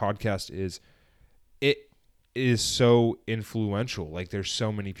like that podcast is so influential. Like there's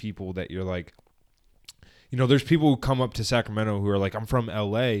so many people that you're like, there's people who come up to Sacramento who are like, "I'm from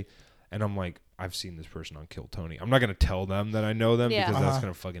LA," and I'm like, "I've seen this person on Kill Tony." I'm not going to tell them that I know them because that's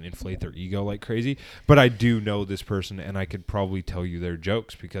going to fucking inflate their ego like crazy. But I do know this person, and I could probably tell you their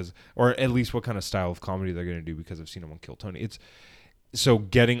jokes or at least what kind of style of comedy they're going to do because I've seen them on Kill Tony. So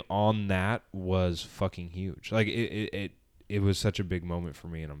getting on that was fucking huge. Like it was such a big moment for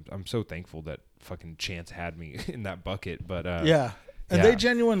me, and I'm so thankful that fucking Chance had me in that bucket. But they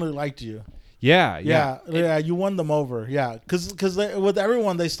genuinely liked you. Yeah. You won them over. Yeah, because with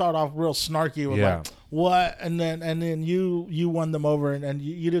everyone they start off real snarky with like what, and then you won them over, and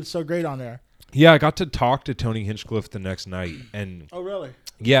you did so great on there. Yeah, I got to talk to Tony Hinchcliffe the next night, and oh really?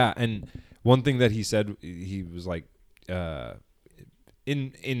 Yeah, and one thing that he said, he was like,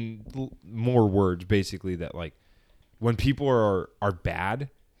 in more words, basically that like when people are bad,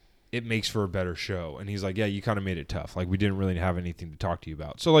 it makes for a better show. And he's like, "Yeah, you kind of made it tough. Like we didn't really have anything to talk to you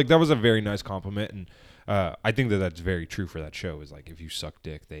about." So like that was a very nice compliment, and I think that's very true for that show. Is like if you suck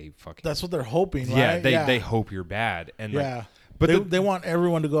dick, they fucking. That's what they're hoping, right? Yeah, they hope you're bad, and like, but they want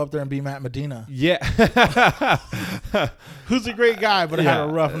everyone to go up there and be Matt Medina. Yeah, who's a great guy, but had a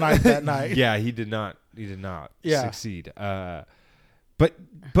rough night that night. Yeah, he did not succeed.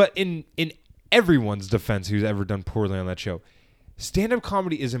 But in everyone's defense, who's ever done poorly on that show, stand-up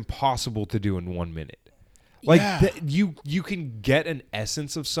comedy is impossible to do in 1 minute. Like you can get an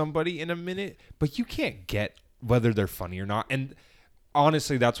essence of somebody in a minute, but you can't get whether they're funny or not. And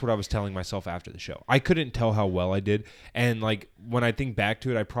honestly, that's what I was telling myself after the show. I couldn't tell how well I did. And like when I think back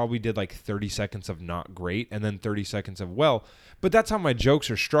to it, I probably did like 30 seconds of not great and then 30 seconds of well. But that's how my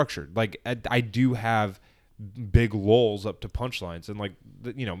jokes are structured. Like I do have big lulls up to punchlines, and like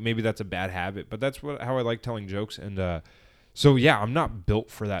maybe that's a bad habit, but that's how I like telling jokes. And so yeah, I'm not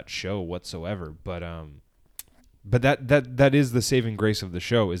built for that show whatsoever. But that is the saving grace of the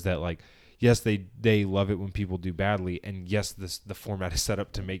show, is that like, yes, they love it when people do badly, and yes, the format is set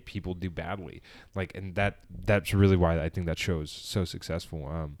up to make people do badly. Like, and that's really why I think that show is so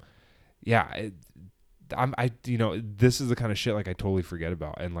successful. This is the kind of shit like I totally forget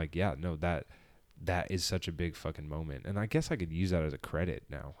about, and like, yeah, no, that is such a big fucking moment, and I guess I could use that as a credit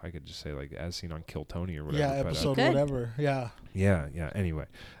now. I could just say like, as seen on Kill Tony or whatever. Yeah, episode whatever. Yeah. Yeah. Anyway,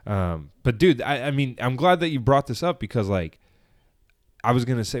 but dude, I mean, I'm glad that you brought this up, because like, I was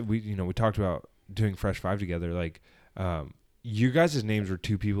gonna say, we talked about doing Fresh Five together. Like, you guys' names were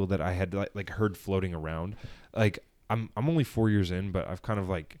two people that I had like heard floating around. Like, I'm only 4 years in, but I've kind of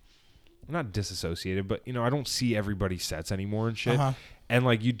like, I'm not disassociated, but I don't see everybody's sets anymore and shit. Uh-huh. And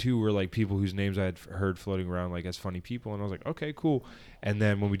like, you two were like people whose names I had heard floating around like as funny people, and I was like, okay, cool. And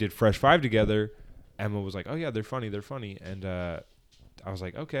then when we did Fresh Five together, Emma was like, oh yeah, they're funny, and I was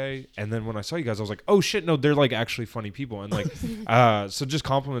like, okay. And then when I saw you guys, I was like, oh shit, no, they're like actually funny people. And like, so just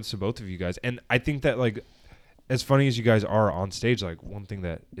compliments to both of you guys. And I think that like, as funny as you guys are on stage, like one thing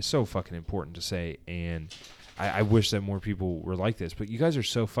that is so fucking important to say, and I wish that more people were like this, but you guys are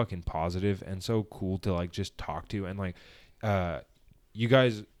so fucking positive and so cool to like just talk to. And like, you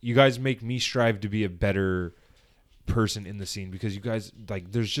guys make me strive to be a better person in the scene, because you guys,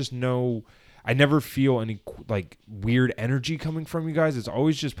 like, there's just I never feel any like weird energy coming from you guys. It's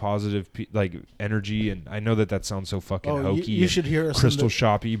always just positive like energy, and I know that sounds so fucking hokey. You should hear us crystal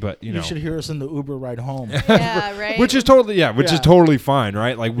shoppy, but you should hear us in the Uber ride home. Yeah, right. Which is totally is totally fine,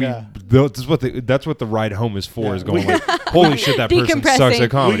 right? Like that's what the ride home is for. Yeah. Is going like, holy shit, that person sucks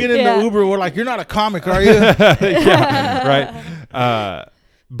at comedy. We get in the Uber, we're like, you're not a comic, are you? Yeah, right.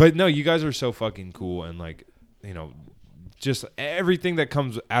 But no, you guys are so fucking cool, and like, just everything that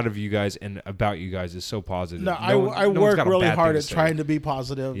comes out of you guys and about you guys is so positive. No, I work really hard at trying to be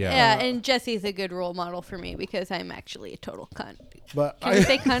positive. Yeah, and Jesse's a good role model for me, because I'm actually a total cunt. But can we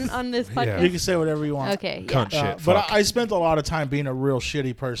say cunt on this podcast? You can say whatever you want. Okay. Cunt shit. But I spent a lot of time being a real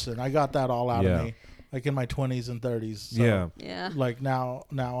shitty person. I got that all out of me. Like in my 20s and 30s. So yeah. Like now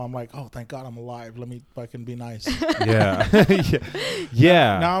I'm like, oh, thank God I'm alive. Let me fucking be nice. Yeah.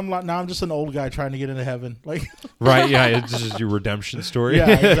 Now I'm just an old guy trying to get into heaven. Like. Right. Yeah. It's just your redemption story. Yeah.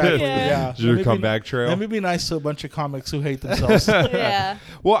 Exactly. Yeah. Your comeback trail. Let me be nice to a bunch of comics who hate themselves. Yeah.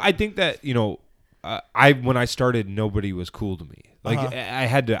 Well, I think that when I started, nobody was cool to me. Like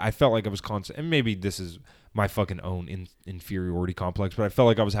I felt like I was constant, and maybe this is my fucking own inferiority complex, but I felt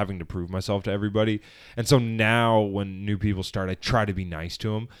like I was having to prove myself to everybody. And so now when new people start, I try to be nice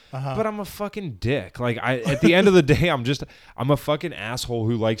to them, but I'm a fucking dick. Like at the end of the day, I'm a fucking asshole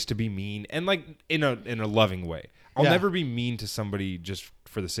who likes to be mean, and like in a loving way. I'll never be mean to somebody just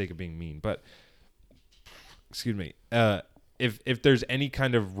for the sake of being mean. But excuse me, if there's any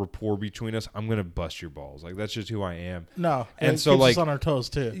kind of rapport between us, I'm gonna bust your balls. Like, that's just who I am. No, and so keeps like us on our toes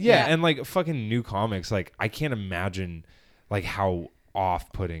too. Yeah, and like fucking new comics, like I can't imagine like how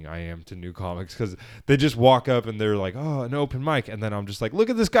off-putting I am to new comics, because they just walk up and they're like, oh, an open mic, and then I'm just like, look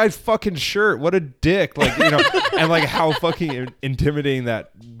at this guy's fucking shirt, what a dick, like, and like how fucking intimidating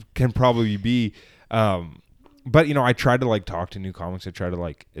that can probably be. But I try to like talk to new comics. I try to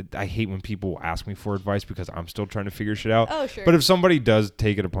like, I hate when people ask me for advice, because I'm still trying to figure shit out. Oh, sure. But if somebody does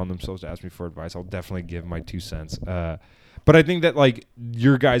take it upon themselves to ask me for advice, I'll definitely give my 2 cents. But I think that like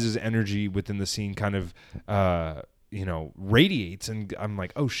your guys' energy within the scene kind of, radiates, and I'm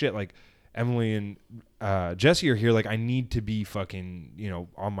like, oh shit, like Emily and Jesse are here. Like, I need to be fucking,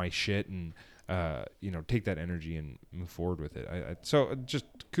 on my shit, and take that energy and move forward with it. So just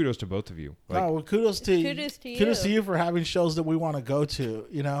kudos to both of you. Like, kudos to you for having shows that we want to go to.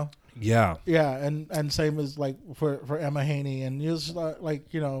 Yeah. Yeah, and same as like for Emma Haney, and just like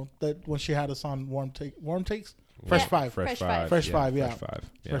that when she had us on Warm Takes. Fresh Five. Fresh Five.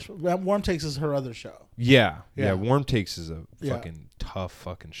 Warm Takes is her other show. Yeah. Warm Takes is a fucking tough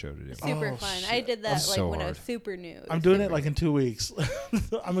fucking show to do. Super fun. Shit. I did that when I was super new. I'm doing it like in 2 weeks.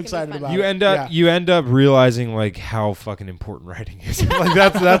 I'm excited about it. You end up realizing like how fucking important writing is. Like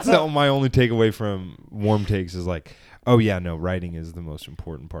that's my only takeaway from Warm Takes is like, oh yeah, no, writing is the most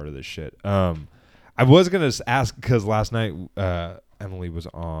important part of this shit. I was gonna ask, because last night Emily was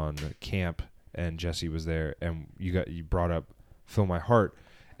on camp and Jesse was there, and you brought up Fill My Heart,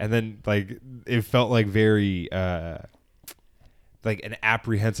 and then like it felt like very like an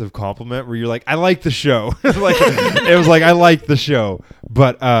apprehensive compliment where you're like, I like the show. Like it was like, I like the show.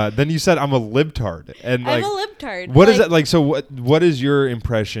 But then you said I'm a libtard. And I'm like, a libtard. what is that like? So what is your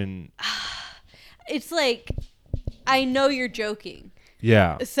impression? It's like, I know you're joking.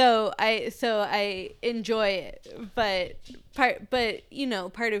 Yeah. So I enjoy it, but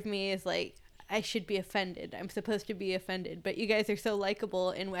part of me is like, I should be offended. I'm supposed to be offended, but you guys are so likable,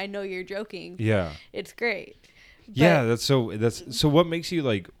 and I know you're joking. Yeah. It's great. Yeah, that's so what makes you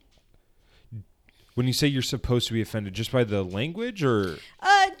like when you say you're supposed to be offended, just by the language or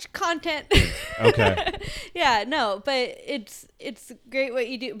Content. Okay. Yeah, no, but it's great what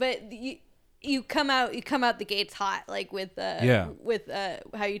you do, but you come out the gates hot, like with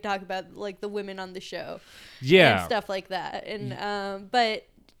how you talk about like the women on the show. Yeah. And stuff like that. And but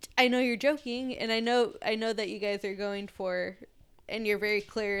I know you're joking, and I know that you guys are going for, and you're very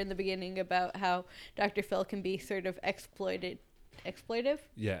clear in the beginning about how Dr. Phil can be sort of exploitive.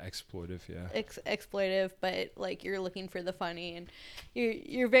 Yeah, exploitive. Yeah. Exploitive, but like you're looking for the funny, and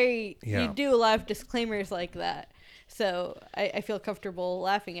you're very Yeah. you do a lot of disclaimers like that. So I feel comfortable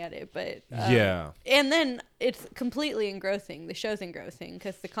laughing at it, but Yeah. And then it's completely engrossing. The show's engrossing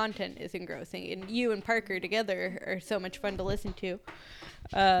because the content is engrossing, and you and Parker together are so much fun to listen to.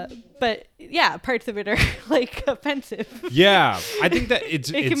 But yeah, parts of it are like offensive. Yeah, I think that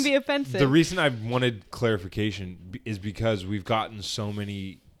it can be offensive. The reason I wanted clarification is because we've gotten so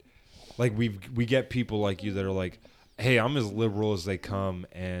many, like we get people like you that are like, hey, I'm as liberal as they come,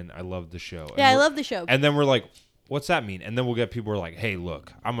 and I love the show. Yeah, I love the show. And then we're like, what's that mean? And then we'll get people who are like, hey,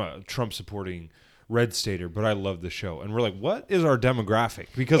 look, I'm a Trump supporting red stater, but I love the show. And we're like, what is our demographic?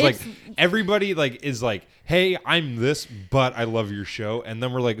 Because like everybody like is like, hey, I'm this, but I love your show. And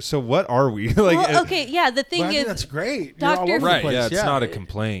then we're like, so what are we? Like, well, okay, yeah. The thing But I think is, that's great. You're all Dr. over the right? place. Yeah, it's not a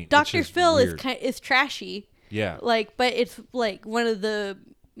complaint. It's Dr. just Phil weird. is trashy. Yeah. Like, but it's like one of the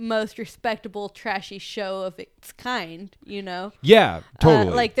most respectable trashy show of its kind, you know? Yeah,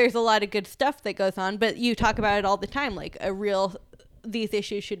 totally. Like there's a lot of good stuff that goes on, but you talk about it all the time. Like these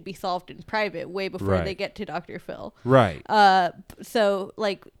issues should be solved in private way before Right. they get to Dr. Phil. Right. So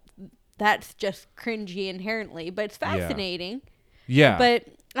like that's just cringy inherently, but it's fascinating. Yeah. But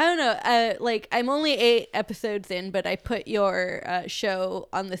I don't know. Like I'm only 8 episodes in, but I put your show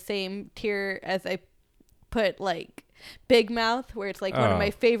on the same tier as I put like Big Mouth, where it's like one of my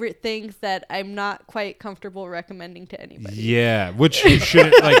favorite things that I'm not quite comfortable recommending to anybody. Yeah, which you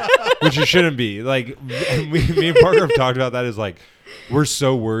shouldn't which you shouldn't be. Like me and Parker have talked about that. Is like we're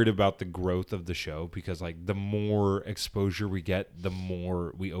so worried about the growth of the show because like the more exposure we get, the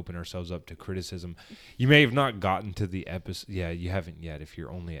more we open ourselves up to criticism. You may have not gotten to the episode. Yeah, you haven't yet. If you're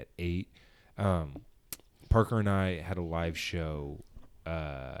only at 8, Parker and I had a live show,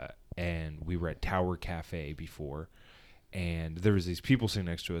 and we were at Tower Cafe before. And there was these people sitting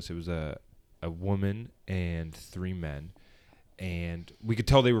next to us. It was a woman and 3 men. And we could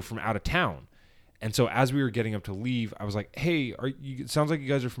tell they were from out of town. And so as we were getting up to leave, I was like, hey, it sounds like you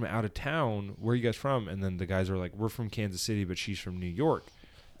guys are from out of town. Where are you guys from? And then the guys were like, we're from Kansas City, but she's from New York.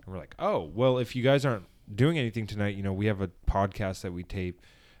 And we're like, oh, well, if you guys aren't doing anything tonight, you know, we have a podcast that we tape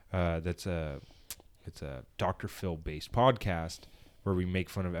it's a Dr. Phil-based podcast where we make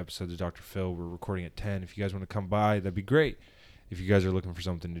fun of episodes of Dr. Phil. We're recording at 10. If you guys want to come by, that'd be great. If you guys are looking for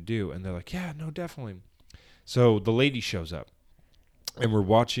something to do. And they're like, yeah, no, definitely. So the lady shows up, and we're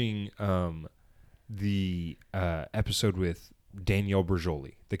watching the episode with Danielle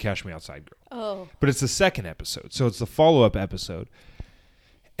Berjoli, the Cash Me Outside girl. Oh. But it's the second episode, so it's the follow-up episode.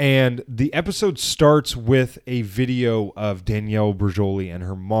 And the episode starts with a video of Danielle Berjoli and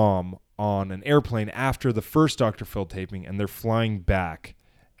her mom on an airplane after the first Dr. Phil taping, and they're flying back,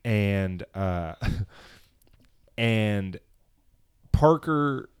 and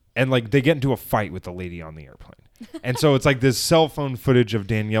Parker and like they get into a fight with the lady on the airplane, and so it's like this cell phone footage of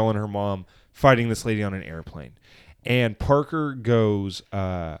Danielle and her mom fighting this lady on an airplane, and Parker goes,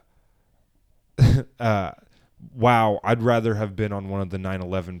 wow, I'd rather have been on one of the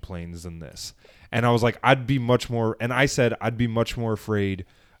 9/11 planes than this. And I was like, I'd be much more afraid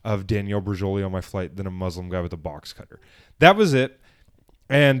of Danielle Berjoli on my flight than a Muslim guy with a box cutter. That was it.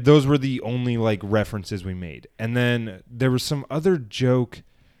 And those were the only like references we made. And then there was some other joke.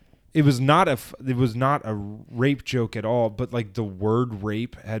 It was not a rape joke at all, but like the word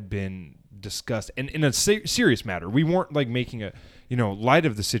rape had been discussed, and in a serious matter. We weren't like making a, light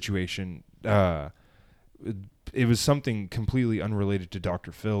of the situation. It was something completely unrelated to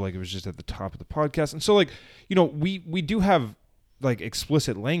Dr. Phil. Like it was just at the top of the podcast. And so like, we do have like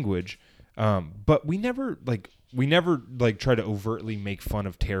explicit language, but we never like we never like try to overtly make fun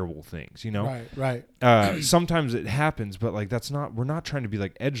of terrible things, you know? Right. Sometimes it happens, but like we're not trying to be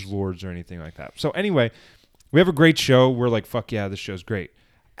like edgelords or anything like that. So anyway, we have a great show. We're like, fuck yeah, this show's great.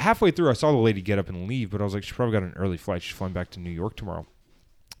 Halfway through, I saw the lady get up and leave, but I was like, she probably got an early flight. She's flying back to New York tomorrow.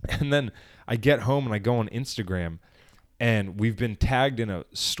 And then I get home and I go on Instagram, and we've been tagged in a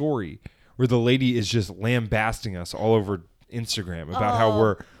story where the lady is just lambasting us all over Instagram about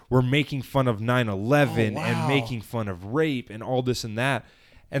how we're making fun of 9/11 and making fun of rape and all this and that.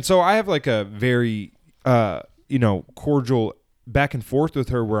 And so I have like a very, cordial back and forth with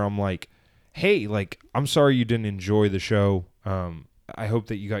her where I'm like, hey, like, I'm sorry you didn't enjoy the show. I hope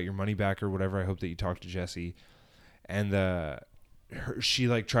that you got your money back or whatever. I hope that you talked to Jesse. And she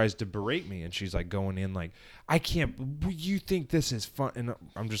like tries to berate me, and she's like going in like, I can't, you think this is fun? And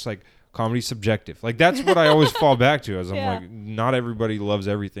I'm just like, comedy's subjective. Like, that's what I always fall back to, as I'm like, not everybody loves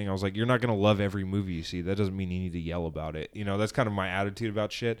everything. I was like, you're not going to love every movie you see. That doesn't mean you need to yell about it. You know, that's kind of my attitude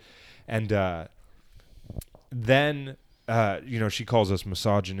about shit. And then she calls us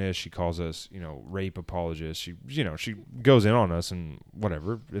misogynist. She calls us, rape apologists. She goes in on us and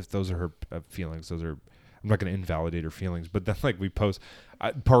whatever. If those are her feelings, I'm not going to invalidate her feelings. But then, like, we post,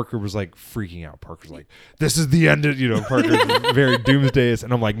 Parker was like freaking out. Parker's like, this is the end of, Parker's very doomsdayist.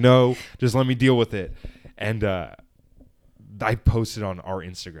 And I'm like, no, just let me deal with it. And I posted on our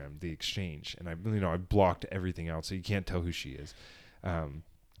Instagram, The Exchange, and I blocked everything out, so you can't tell who she is. And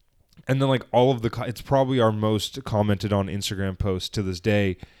then like all of it's probably our most commented on Instagram post to this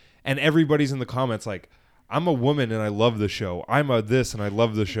day. And everybody's in the comments like, I'm a woman and I love the show. I'm a this and I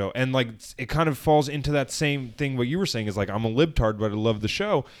love the show. And like, it kind of falls into that same thing what you were saying is like, I'm a libtard, but I love the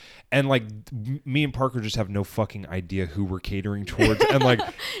show. And like, me and Parker just have no fucking idea who we're catering towards. And like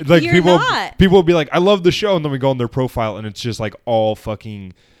people will be like, I love the show. And then we go on their profile and it's just like all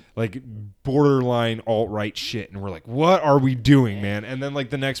fucking like borderline alt-right shit, and we're like, what are we doing, man? And then like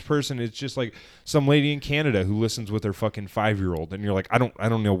the next person is just like some lady in Canada who listens with her fucking 5-year-old, and you're like, I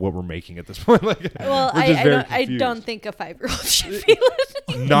don't know what we're making at this point. Like, well, I don't think a 5-year-old should be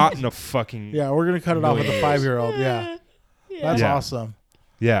listening. Not in a fucking we're gonna cut it off with a 5-year-old. That's awesome.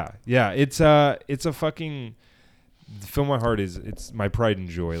 Yeah, it's a fucking Fill My Heart it's my pride and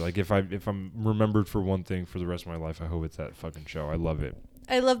joy. Like if I'm remembered for one thing for the rest of my life, I hope it's that fucking show. I love it.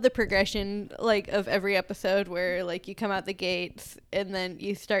 I love the progression, like, of every episode where, like, you come out the gates and then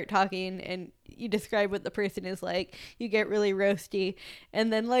you start talking and you describe what the person is like. You get really roasty.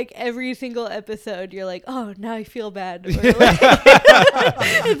 And then, like, every single episode, you're like, oh, now I feel bad. Or, like,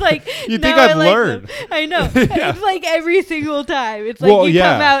 it's like, you think I've learned. I know. Yeah. It's like every single time. It's like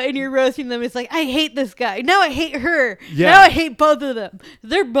come out and you're roasting them. It's like, I hate this guy. Now I hate her. Yeah. Now I hate both of them.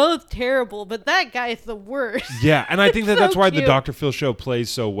 They're both terrible, but that guy's the worst. Yeah, and I think that's why the Dr. Phil show plays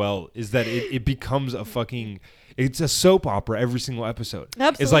so well, is that it becomes a fucking, it's a soap opera every single episode.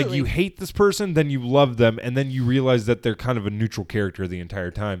 Absolutely. It's like you hate this person, then you love them, and then you realize that they're kind of a neutral character the entire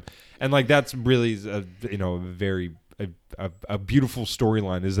time. And like that's really a very beautiful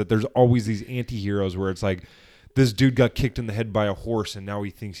storyline, is that there's always these anti-heroes where it's like, this dude got kicked in the head by a horse and now he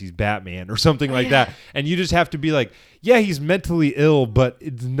thinks he's Batman or something like that. And you just have to be like, yeah, he's mentally ill, but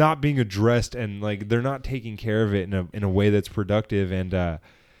it's not being addressed, and like they're not taking care of it in a way that's productive. And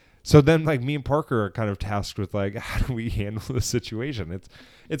so then like me and Parker are kind of tasked with like, how do we handle the situation?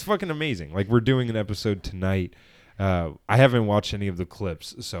 It's fucking amazing. Like we're doing an episode tonight. I haven't watched any of the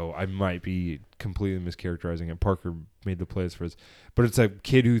clips, so I might be completely mischaracterizing it. Parker made the plays for us, but it's a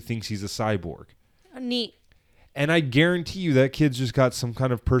kid who thinks he's a cyborg. Neat. And I guarantee you that kid's just got some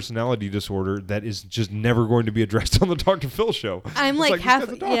kind of personality disorder that is just never going to be addressed on the Dr. Phil show. I'm like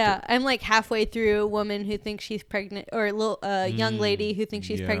I'm like halfway through a woman who thinks she's pregnant, or a little young lady who thinks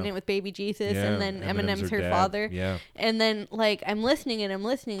she's pregnant with baby Jesus, and then Eminem's her father. Yeah. And then like I'm listening, and I'm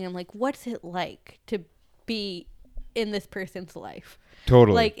like, what's it like to be in this person's life?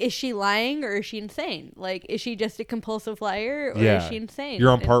 Totally. Like, is she lying or is she insane? Like, is she just a compulsive liar or is she insane? You're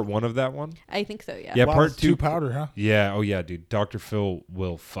on part 1 of that one? I think so, yeah. Yeah, part 2. 2-parter, huh? Yeah, oh yeah, dude. Dr. Phil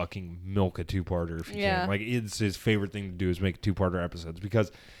will fucking milk a 2-parter if he can. Like, it's his favorite thing to do is make 2-parter episodes,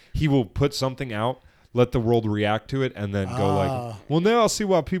 because he will put something out, let the world react to it, and then go like, well, now I'll see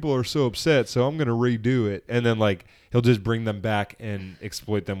why people are so upset, so I'm going to redo it. And then, like, he'll just bring them back and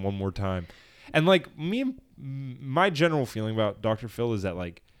exploit them one more time. And, like, my general feeling about Dr. Phil is that,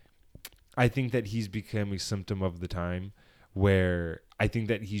 like, I think that he's become a symptom of the time, where I think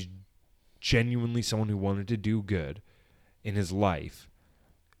that he's genuinely someone who wanted to do good in his life,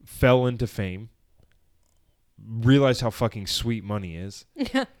 fell into fame, realized how fucking sweet money is,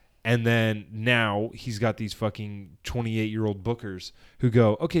 And then now he's got these fucking 28-year-old bookers who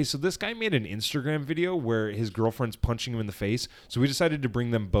go, okay, so this guy made an Instagram video where his girlfriend's punching him in the face. So we decided to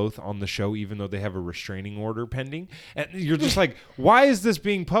bring them both on the show, even though they have a restraining order pending. And you're just like, why is this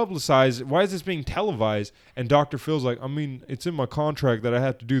being publicized? Why is this being televised? And Dr. Phil's like, I mean, it's in my contract that I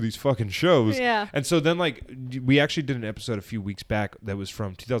have to do these fucking shows. Yeah. And so then, like, we actually did an episode a few weeks back that was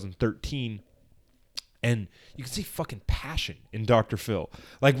from 2013. And you can see fucking passion in Dr. Phil,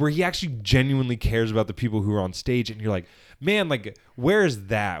 like where he actually genuinely cares about the people who are on stage. And you're like, man, like, where's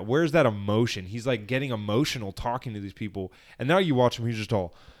that? Where's that emotion? He's like getting emotional talking to these people. And now you watch him, he's just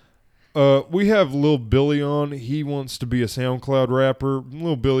all, we have Lil Billy on. He wants to be a SoundCloud rapper.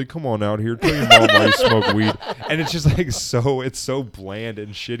 Lil Billy, come on out here. Tell your mom why you smoke weed. And it's just like it's so bland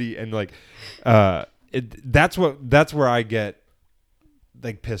and shitty. And like, that's where I get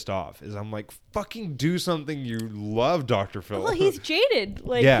like pissed off is I'm like, fucking do something you love, Dr. Phil. Well, he's jaded.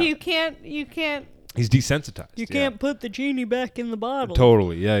 Like Yeah. you can't He's desensitized. you can't put the genie back in the bottle.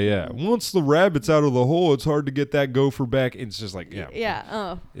 Totally. Yeah. Once the rabbit's out of the hole, it's hard to get that gopher back. It's just like, yeah. Yeah.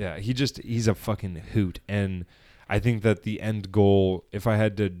 Oh. Yeah. He's a fucking hoot. And I think that the end goal, if I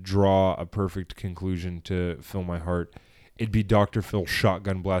had to draw a perfect conclusion to Fill My Heart, it'd be Dr. Phil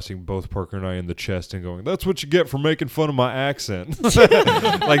shotgun blasting both Parker and I in the chest and going, that's what you get for making fun of my accent.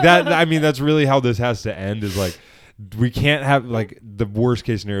 Like that. I mean, that's really how this has to end is like, we can't have like the worst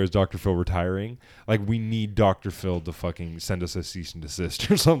case scenario is Dr. Phil retiring. Like we need Dr. Phil to fucking send us a cease and desist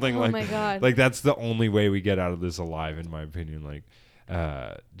or something. Oh like, my God. Like that's the only way we get out of this alive, in my opinion. Like,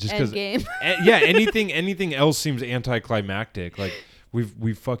 just because, Endgame. yeah, anything else seems anticlimactic. Like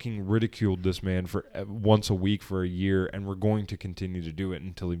we've fucking ridiculed this man for once a week for a year, and we're going to continue to do it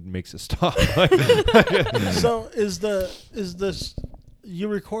until he makes it stop. So is this you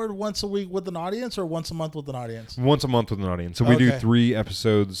record once a week with an audience or once a month with an audience? Once a month with an audience. So we do Okay. 3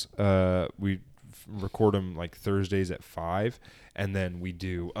 episodes. We record them like Thursdays at 5, and then we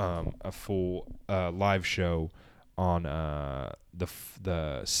do a full live show on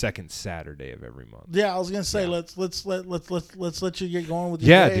the second Saturday of every month. Yeah, I was gonna say Yeah. let's let you get going with your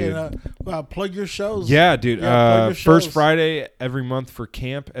Yeah, day dude. and plug your shows. Yeah, dude. plug your First shows. Friday every month for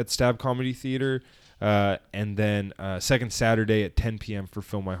camp at Stab Comedy Theater, and then second Saturday at 10 p.m. for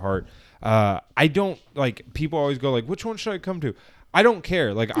Fill My Heart. I don't like people always go like, which one should I come to? I don't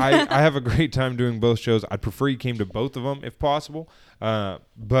care. Like I have a great time doing both shows. I'd prefer you came to both of them if possible.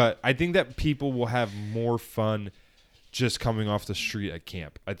 But I think that people will have more fun just coming off the street at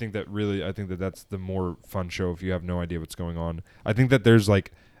camp. I think that that's the more fun show if you have no idea what's going on. I think that there's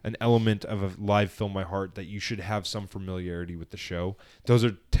like an element of a live Fill My Heart that you should have some familiarity with the show. Those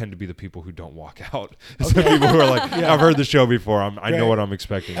tend to be the people who don't walk out. It's the people who are like, I've heard the show before. I know what I'm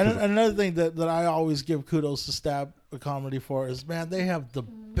expecting. And another thing that I always give kudos to Stab Comedy for is, man, they have the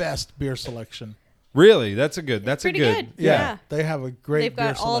best beer selection. Really? That's a good. Pretty good. Yeah, Yeah. they have a great They've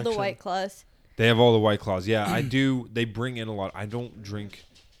beer got all the selection. White Claws. They have all the White Claws. Yeah, I do. They bring in a lot. I don't drink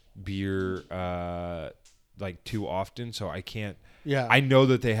beer like too often, so I can't. Yeah. I know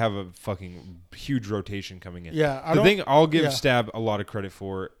that they have a fucking huge rotation coming in. Yeah, The thing I'll give Stab a lot of credit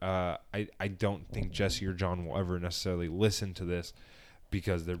for, I don't think Jesse or John will ever necessarily listen to this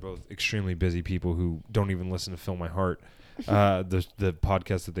because they're both extremely busy people who don't even listen to Fill My Heart, the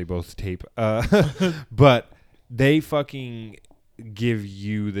podcast that they both tape. But they fucking give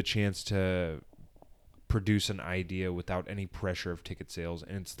you the chance to produce an idea without any pressure of ticket sales,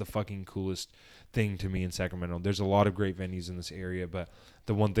 and it's the fucking coolest thing to me in Sacramento. There's a lot of great venues in this area, but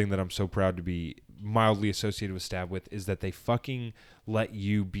the one thing that I'm so proud to be mildly associated with Stab with is that they fucking let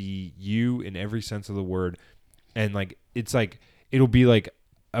you be you in every sense of the word. And like it's like it'll be like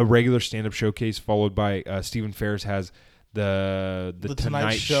a regular stand-up showcase followed by Stephen Ferris has the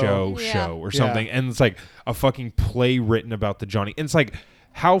Tonight Show Yeah. or something, and it's like a fucking play written about the Johnny, and it's like,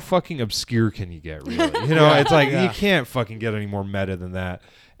 how fucking obscure can you get, really? You know, it's like you can't fucking get any more meta than that.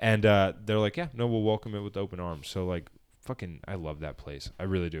 And they're like, yeah, no, we'll welcome it with open arms. So like, fucking, I love that place. I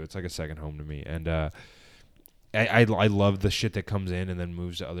really do. It's like a second home to me. And I love the shit that comes in and then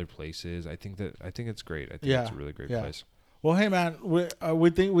moves to other places. I think it's great. I think it's a really great place. Well, hey man, we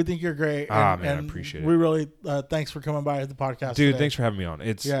think you're great. Man, I and appreciate we it. really thanks for coming by the podcast, Dude, today. thanks for having me on.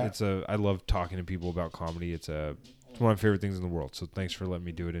 I love talking to people about comedy. It's one of my favorite things in the world. So thanks for letting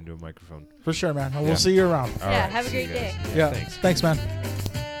me do it into a microphone. For sure, man. And we'll see you around. All Yeah, right, have a see you great day. guys. Yeah, Thanks. man.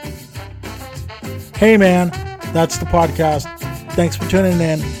 Hey man, that's the podcast. Thanks for tuning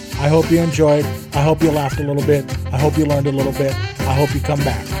in. I hope you enjoyed. I hope you laughed a little bit. I hope you learned a little bit. I hope you come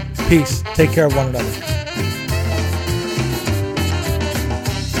back. Peace. Take care of one another.